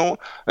can't, you know,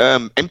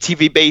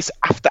 MTV-based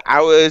after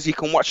hours, you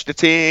can watch the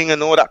thing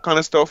and all that kind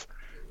of stuff,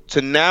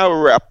 to now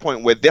we're at a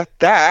point where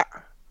that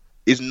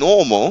is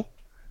normal.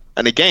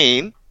 And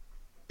again,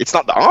 it's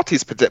not the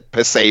artist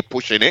per se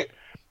pushing it.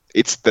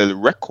 It's the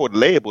record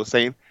label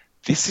saying,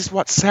 this is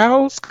what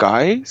sells,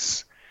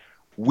 guys.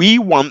 We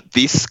want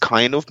this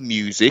kind of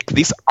music,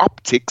 these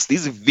optics,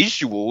 these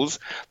visuals,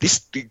 this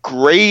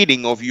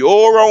degrading of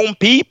your own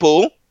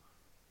people.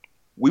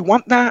 We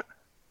want that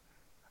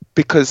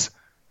because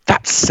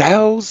that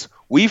sells.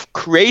 We've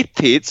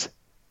created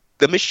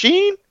the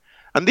machine,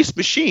 and this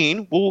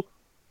machine will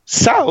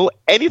sell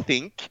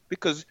anything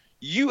because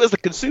you as a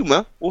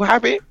consumer will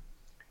have it.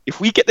 If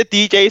we get the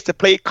DJs to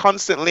play it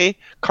constantly,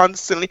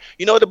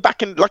 the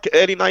back in like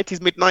early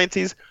 90s, mid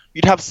 90s,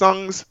 you'd have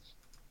songs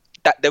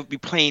that they'd be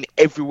playing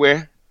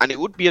everywhere, and it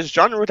would be a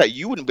genre that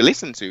you wouldn't be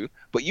listening to,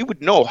 but you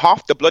would know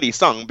half the bloody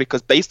song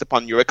because based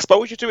upon your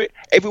exposure to it,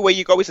 everywhere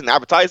you go, it's in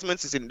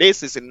advertisements, it's in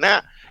this, it's in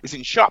that, it's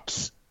in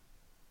shops.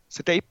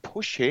 So they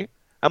push it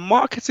and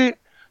market it.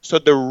 So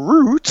the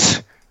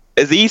root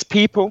is these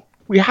people.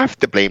 We have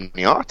to blame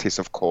the artists,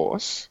 of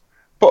course,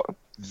 but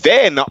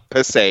they're not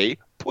per se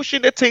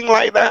pushing the thing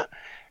like that.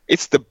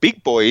 It's the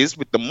big boys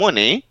with the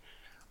money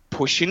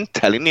pushing,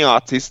 telling the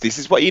artists, this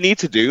is what you need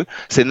to do.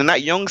 Sending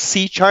that young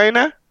C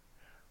China.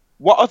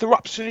 What other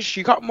options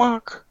she got,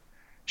 Mark?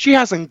 She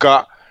hasn't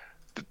got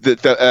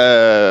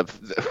the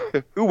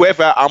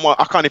whoever.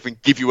 I can't even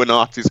give you an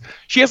artist.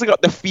 She hasn't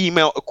got the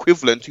female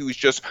equivalent who's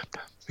just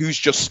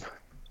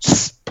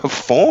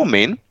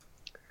performing,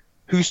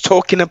 who's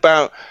talking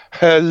about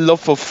her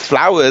love of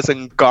flowers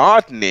and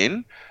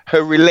gardening,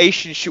 her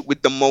relationship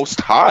with the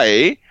Most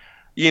High,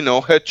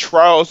 her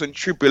trials and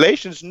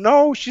tribulations.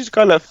 No, she's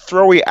gonna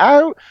throw it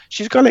out.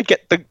 She's gonna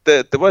get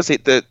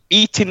the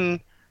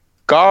eating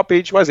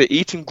garbage,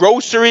 eating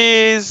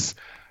groceries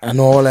and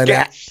all of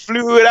get that,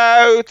 fluid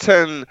out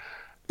and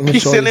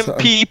pissing in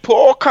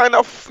people, kind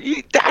of.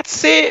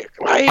 That's it.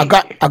 Like,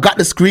 I got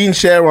the screen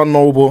share on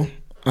Noble,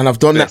 and I've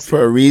done that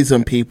for a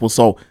reason, people.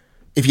 So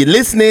if you're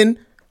listening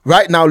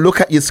right now,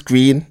 look at your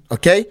screen,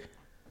 okay?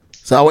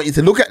 So I want you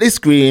to look at this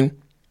screen.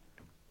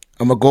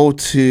 I'm gonna go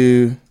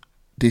to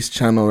this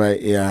channel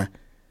right here,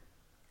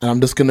 and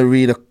I'm just gonna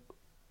read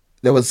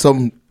there was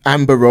some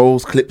Amber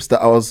Rose clips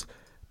that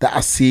I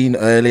seen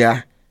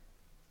earlier.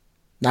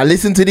 Now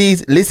listen to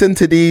these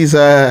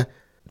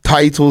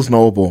titles,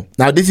 Noble.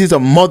 Now this is a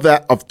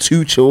mother of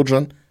 2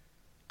 children,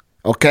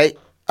 okay?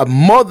 A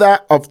mother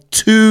of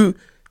 2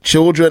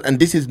 children, and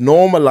this is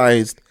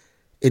normalized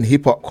in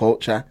hip hop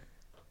culture.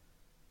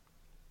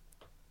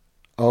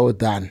 Oh,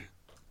 Dan,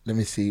 let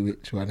me see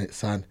which one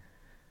it's on.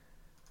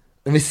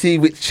 Let me see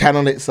which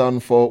channel it's on,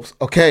 folks.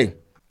 Okay,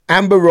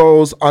 Amber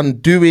Rose on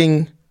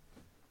doing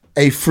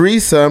a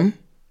threesome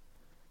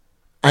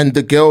and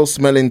the girl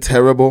smelling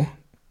terrible.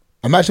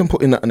 Imagine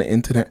putting that on the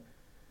internet.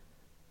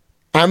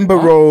 Amber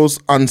Rose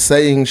on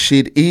saying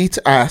she'd eat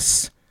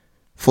ass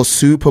for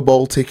Super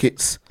Bowl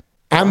tickets.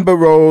 Amber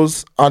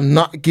Rose on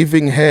not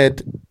giving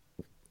head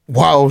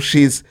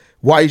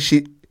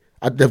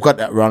they've got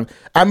that wrong.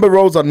 Amber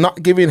Rose on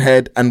not giving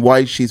head and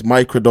why she's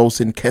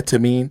microdosing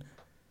ketamine.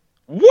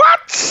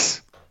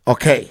 What?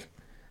 Okay.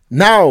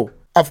 Now,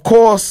 of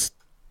course.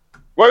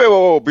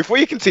 Wait. Before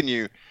you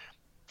continue,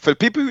 for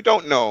people who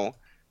don't know,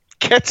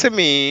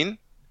 ketamine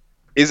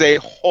is a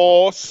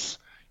horse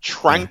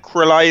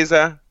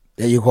tranquilizer.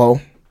 There you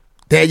go.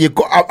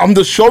 I'm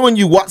just showing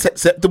you what's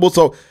acceptable.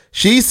 So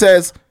she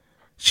says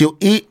she'll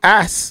eat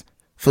ass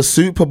for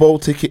Super Bowl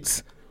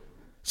tickets.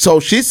 So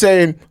she's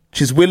saying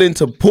she's willing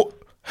to put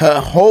her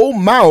whole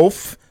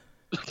mouth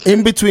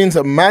in between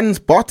a man's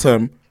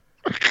bottom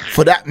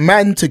for that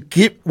man to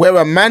get where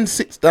a man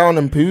sits down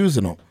and poos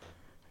and all.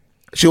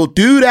 She'll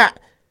do that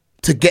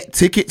to get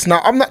tickets.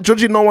 Now, I'm not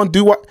judging no one.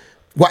 Do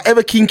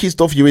whatever kinky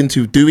stuff you're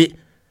into, do it.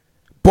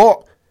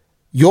 But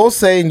you're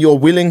saying you're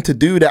willing to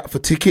do that for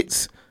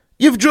tickets.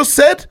 You've just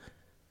said,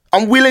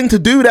 I'm willing to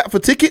do that for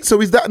tickets.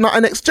 So is that not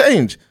an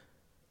exchange?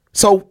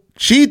 So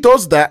she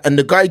does that and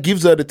the guy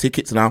gives her the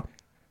tickets now.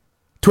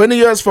 20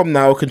 years from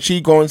now, can she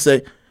go and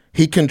say,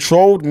 he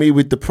controlled me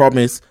with the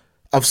promise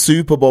of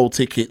Super Bowl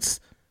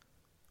tickets,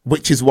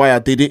 which is why I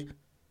did it?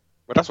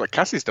 Well, that's what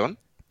Cassie's done.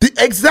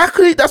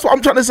 Exactly. That's what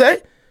I'm trying to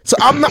say. So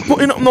I'm not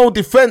putting up no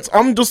defense.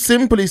 I'm just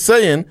simply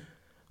saying,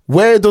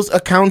 where does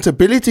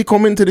accountability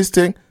come into this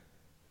thing?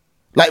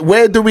 Like,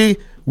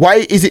 why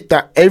is it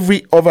that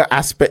every other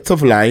aspect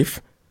of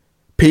life,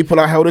 people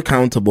are held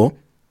accountable,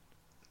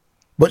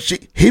 but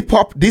hip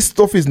hop, this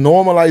stuff is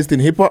normalized in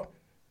hip hop?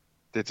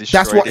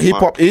 That's what hip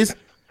hop is.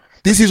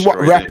 This is what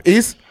rap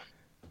is.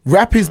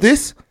 Rap is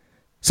this.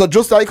 So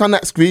just like on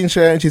that screen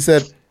share, and she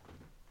said,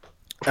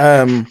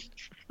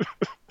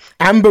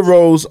 Amber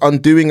Rose on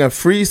doing a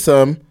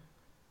threesome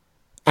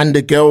and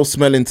the girl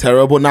smelling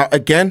terrible. Now,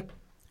 again,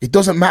 it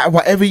doesn't matter.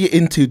 Whatever you're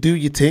into, do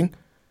your thing.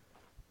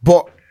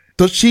 But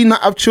does she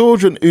not have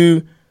children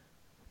who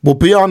will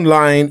be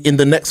online in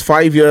the next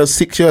 5 years,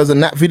 6 years,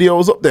 and that video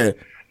is up there?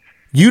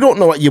 You don't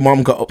know what your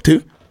mom got up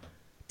to.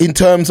 In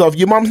terms of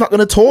your mom's not going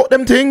to talk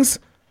them things.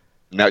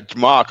 Now,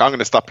 Mark, I'm going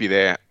to stop you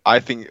there. I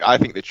think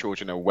the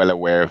children are well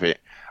aware of it.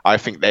 I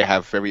think they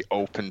have very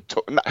open.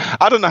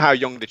 I don't know how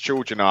young the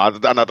children are,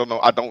 and I don't know.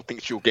 I don't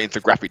think she'll get into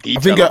graphic detail.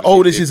 I think her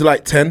oldest is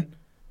like 10.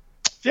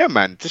 Yeah,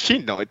 man. Does she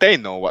know? They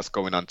know what's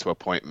going on to a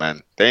point,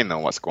 man. They know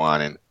what's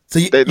going on. So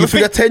you think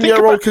a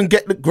 10-year-old can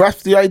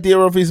grasp the idea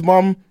of his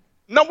mom?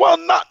 No, well,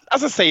 not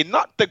as I say,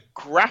 not the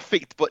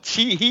graphic, but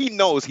he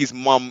knows his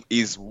mom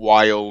is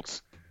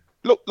wild.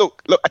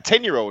 Look, a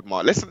 10-year-old,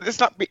 Mark. Let's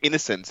not be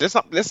innocent.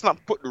 Let's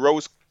not put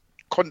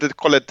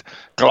rose-colored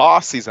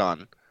glasses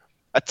on.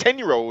 A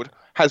 10-year-old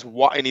has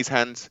what in his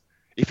hands?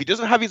 If he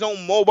doesn't have his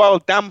own mobile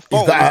damn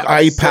phone, He's got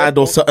an iPad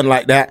or something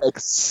like that.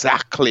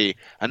 Exactly.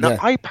 And the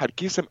iPad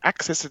gives them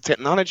access to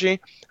technology.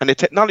 And the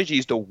technology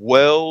is the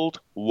World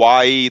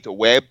Wide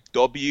Web,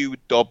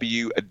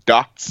 WW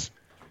dots.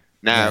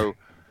 Now,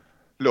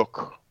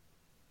 look,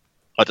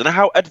 I don't know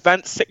how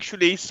advanced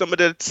sexually some of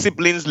the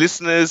siblings,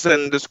 listeners,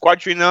 and the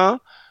squadron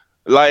are.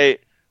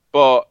 Like,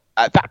 but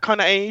at that kind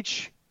of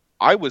age,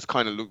 I was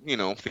kind of,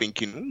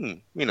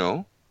 thinking,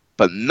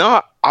 but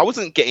not, I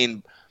wasn't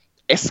getting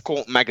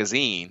Escort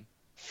magazine,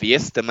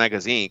 Fiesta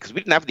magazine, because we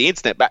didn't have the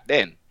internet back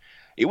then.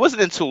 It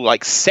wasn't until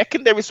like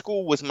secondary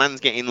school was man's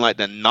getting like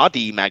the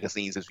noddy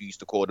magazines, as we used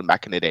to call them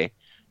back in the day.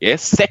 Yeah,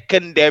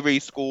 secondary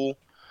school.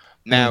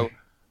 Now,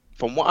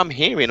 from what I'm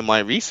hearing in my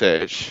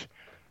research,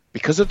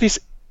 because of this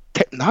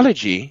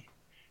technology,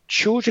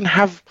 children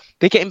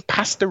they're getting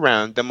passed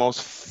around the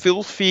most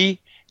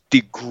filthy,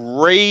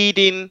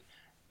 degrading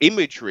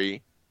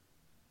imagery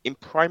in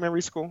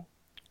primary school.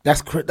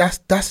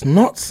 That's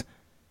nuts.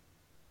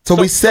 So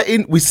we're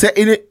setting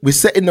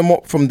them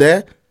up from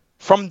there.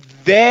 From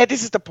there,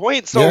 this is the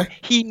point. So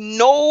he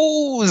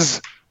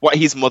knows what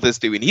his mother's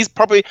doing. They've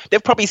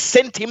probably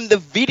sent him the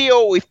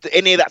video if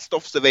any of that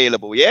stuff's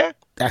available. Yeah,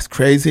 that's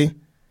crazy.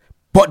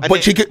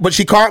 But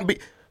she can't be.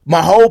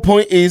 My whole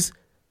point is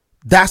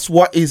that's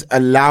what is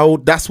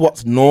allowed. That's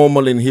what's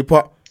normal in hip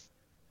hop.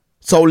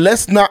 So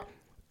let's not.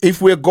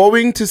 If we're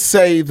going to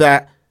say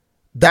that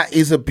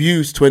is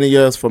abuse 20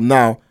 years from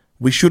now,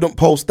 we shouldn't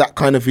post that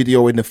kind of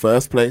video in the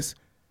first place.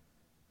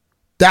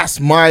 That's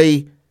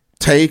my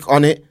take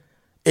on it.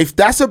 If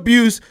that's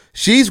abuse,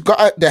 she's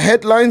got the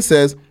headline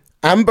says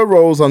Amber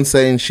Rose on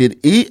saying she'd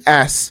eat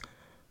ass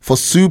for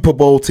Super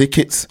Bowl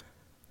tickets.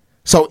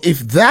 So if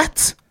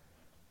that's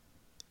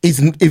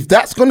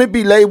going to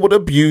be labeled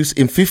abuse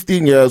in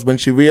 15 years when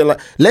she realized,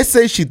 let's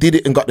say she did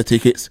it and got the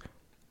tickets,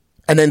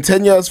 and then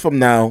 10 years from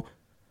now,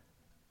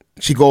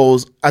 she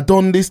goes, I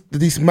done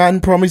this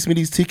man promised me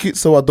these tickets,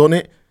 so I done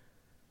it.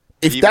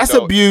 If that's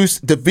abuse,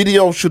 the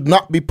video should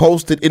not be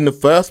posted in the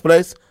first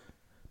place,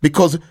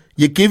 because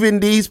you're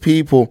giving these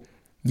people,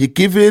 you're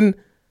giving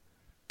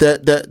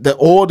the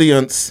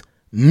audience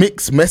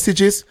mixed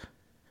messages.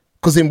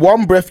 Because in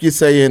one breath you're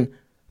saying,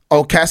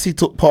 oh, Cassie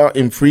took part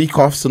in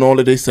freak-offs and all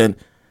of this, and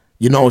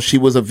she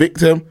was a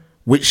victim,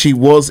 which she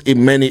was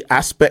in many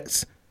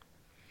aspects.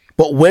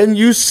 But when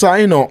you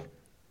sign up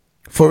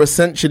for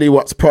essentially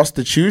what's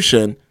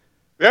prostitution,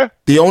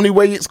 the only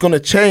way it's going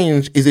to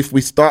change is if we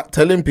start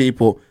telling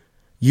people,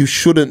 you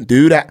shouldn't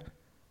do that.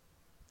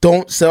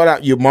 Don't sell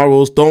out your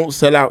morals. Don't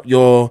sell out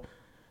your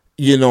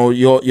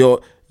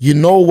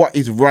what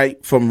is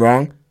right from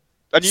wrong.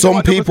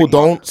 Some people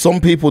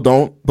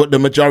don't, but the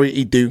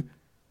majority do.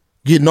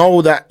 You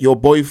know that your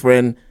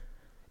boyfriend,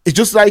 it's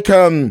just like,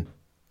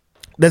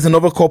 there's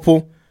another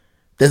couple.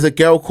 There's a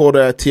girl called,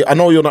 I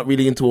know you're not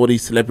really into all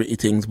these celebrity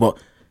things, but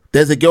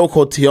there's a girl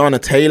called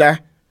Tiana Taylor.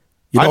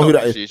 You know who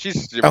that is?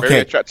 She's a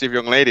very attractive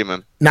young lady,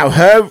 man. Now,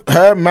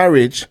 her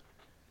marriage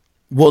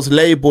was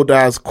labeled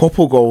as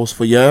couple goals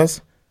for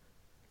years.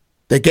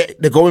 They're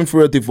going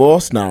through a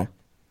divorce now.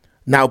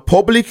 Now,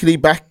 publicly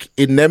back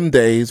in them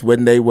days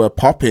when they were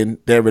popping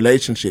their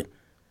relationship,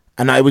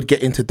 and I would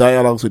get into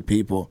dialogues with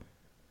people,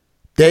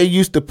 they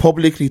used to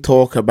publicly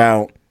talk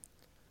about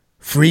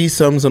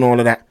threesomes and all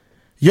of that.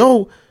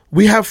 Yo,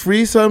 we have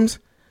threesomes.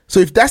 So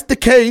if that's the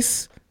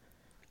case,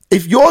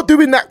 if you're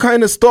doing that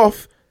kind of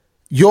stuff,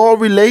 your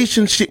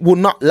relationship will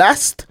not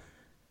last.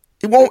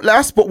 It won't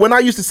last. But when I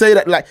used to say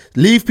that, like,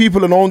 leave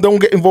people alone, don't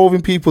get involved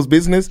in people's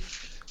business.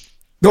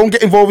 Don't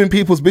get involved in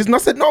people's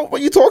business. I said, no, what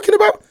are you talking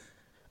about?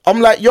 I'm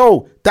like,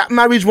 yo, that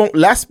marriage won't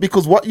last,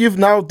 because what you've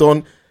now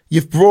done,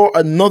 you've brought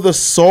another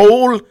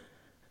soul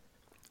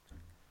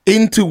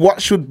into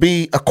what should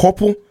be a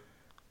couple.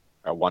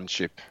 A one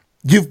ship.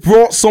 You've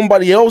brought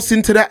somebody else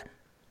into that.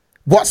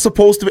 What's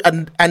supposed to be,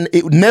 and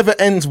it never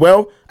ends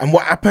well. And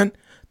what happened?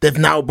 They've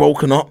now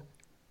broken up.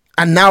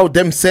 And now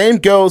them same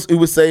girls who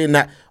were saying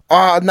that,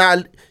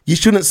 you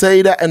shouldn't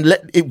say that, and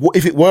let it,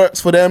 if it works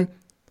for them.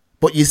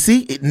 But you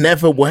see, it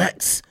never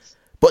works.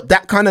 But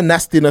that kind of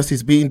nastiness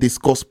is being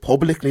discussed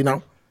publicly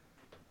now.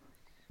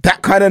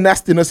 That kind of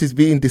nastiness is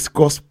being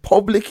discussed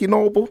publicly,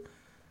 Noble.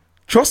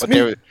 Trust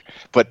me.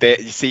 But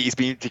you see, it's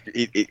being.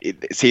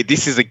 See,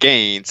 this is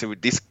again. So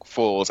this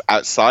falls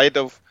outside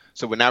of.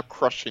 So we're now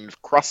crossing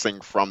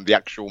from the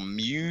actual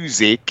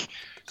music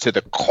to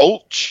the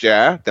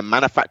culture, the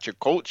manufactured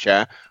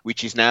culture,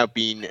 which is now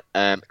being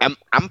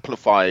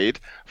amplified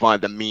via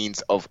the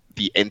means of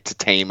the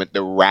entertainment,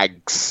 the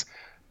rags.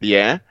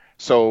 Yeah.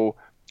 So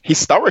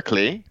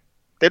historically,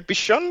 they'd be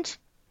shunned.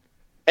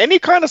 Any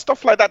kind of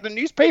stuff like that, the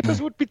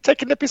newspapers would be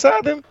taking the piss out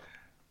of them.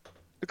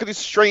 Look at this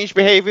strange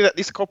behavior that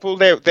this couple,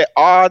 they're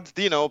odd,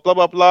 blah,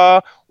 blah,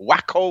 blah,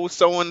 wacko,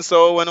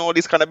 so-and-so, and all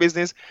this kind of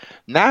business.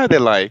 Now they're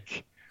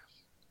like,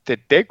 the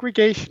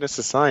degradation of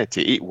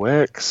society, it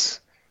works.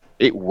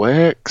 It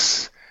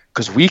works.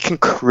 Because we can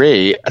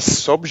create a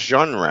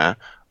subgenre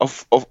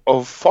of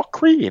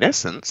fuckery, in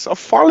essence, of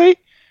folly.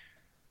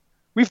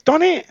 We've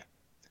done it.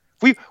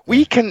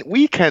 We can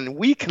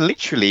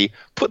literally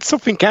put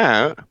something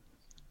out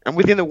and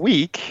within a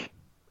week,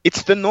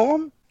 it's the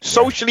norm.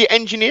 Socially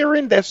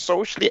engineering, they're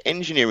socially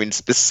engineering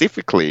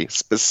specifically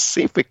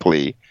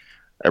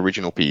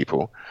original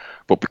people,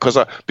 but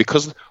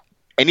because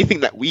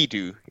anything that we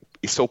do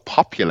is so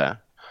popular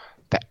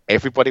that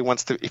everybody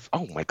wants to. If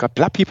oh my God,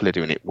 black people are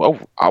doing it. Well,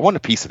 I want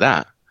a piece of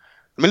that.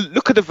 I mean,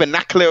 look at the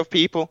vernacular of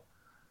people.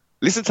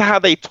 Listen to how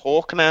they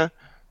talk now.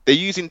 They're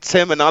using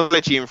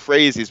terminology and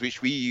phrases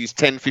which we used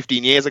 10,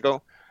 15 years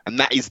ago, and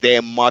that is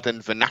their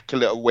modern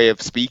vernacular way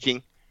of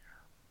speaking.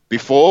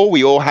 Before,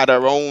 we all had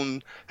our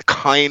own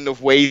kind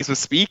of ways of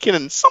speaking,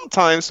 and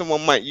sometimes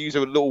someone might use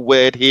a little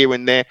word here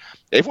and there.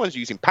 Everyone's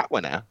using patois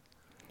now.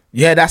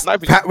 Yeah, that's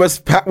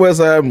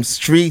patois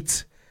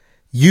street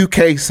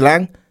UK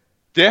slang.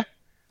 Yeah.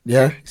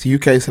 Yeah, it's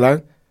UK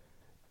slang.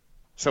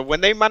 So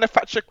when they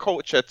manufacture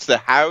culture to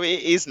how it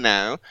is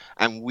now,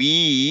 and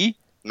we,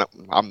 no,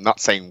 I'm not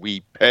saying we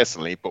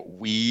personally, but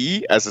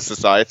we as a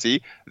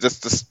society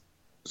just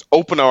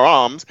open our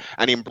arms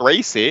and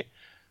embrace it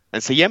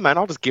and say, yeah, man,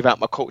 I'll just give out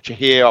my culture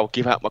here. I'll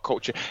give out my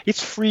culture.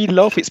 It's free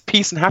love. It's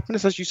peace and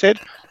happiness, as you said.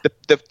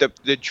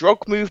 The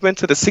drug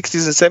movement of the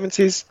 60s and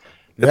 70s,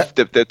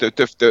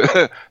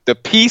 the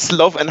peace,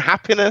 love, and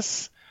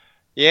happiness.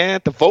 Yeah,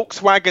 the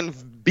Volkswagen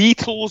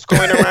Beetles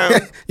going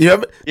around. You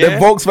remember the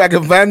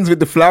Volkswagen vans with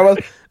the flowers?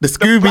 The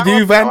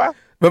Scooby-Doo van? Flower?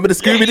 Remember the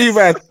Scooby-Doo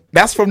van?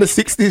 That's from the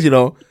 60s, you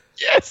know.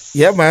 Yes.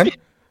 Yeah, man.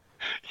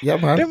 Yeah,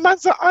 man. The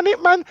mans are on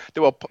it, man.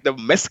 They were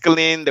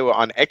mescaline, they were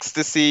on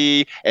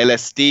ecstasy,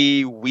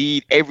 LSD,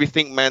 weed,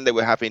 everything, man. They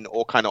were having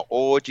all kind of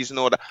orgies and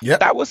all that.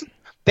 Yep.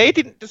 They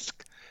didn't just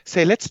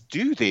say, let's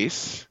do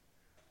this.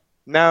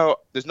 Now,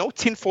 there's no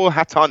tinfoil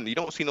hat on. You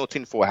don't see no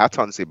tinfoil hat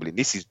on, sibling.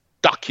 This is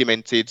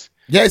documented.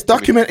 Yeah, it's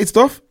documented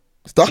stuff.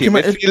 It's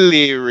documented. Timothy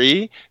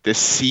Leary, the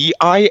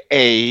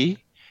CIA,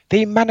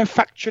 they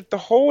manufactured the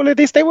whole of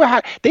this.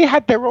 They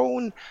had their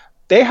own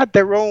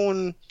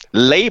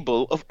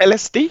label of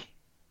LSD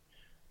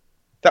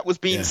that was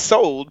being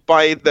sold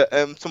by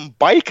the some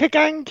biker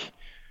gang.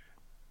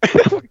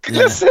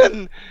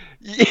 Listen,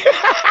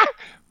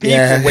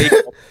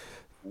 people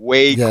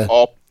wake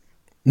up.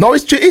 No,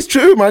 it's true. It's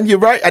true, man. You're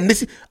right. And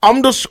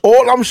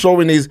all I'm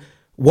showing is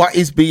what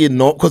is being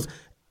known. Because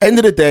end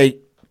of the day,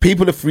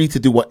 people are free to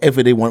do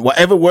whatever they want.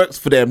 Whatever works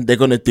for them, they're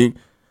gonna do.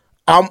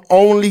 I'm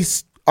only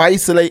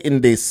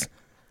isolating this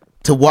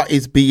to what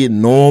is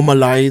being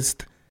normalized.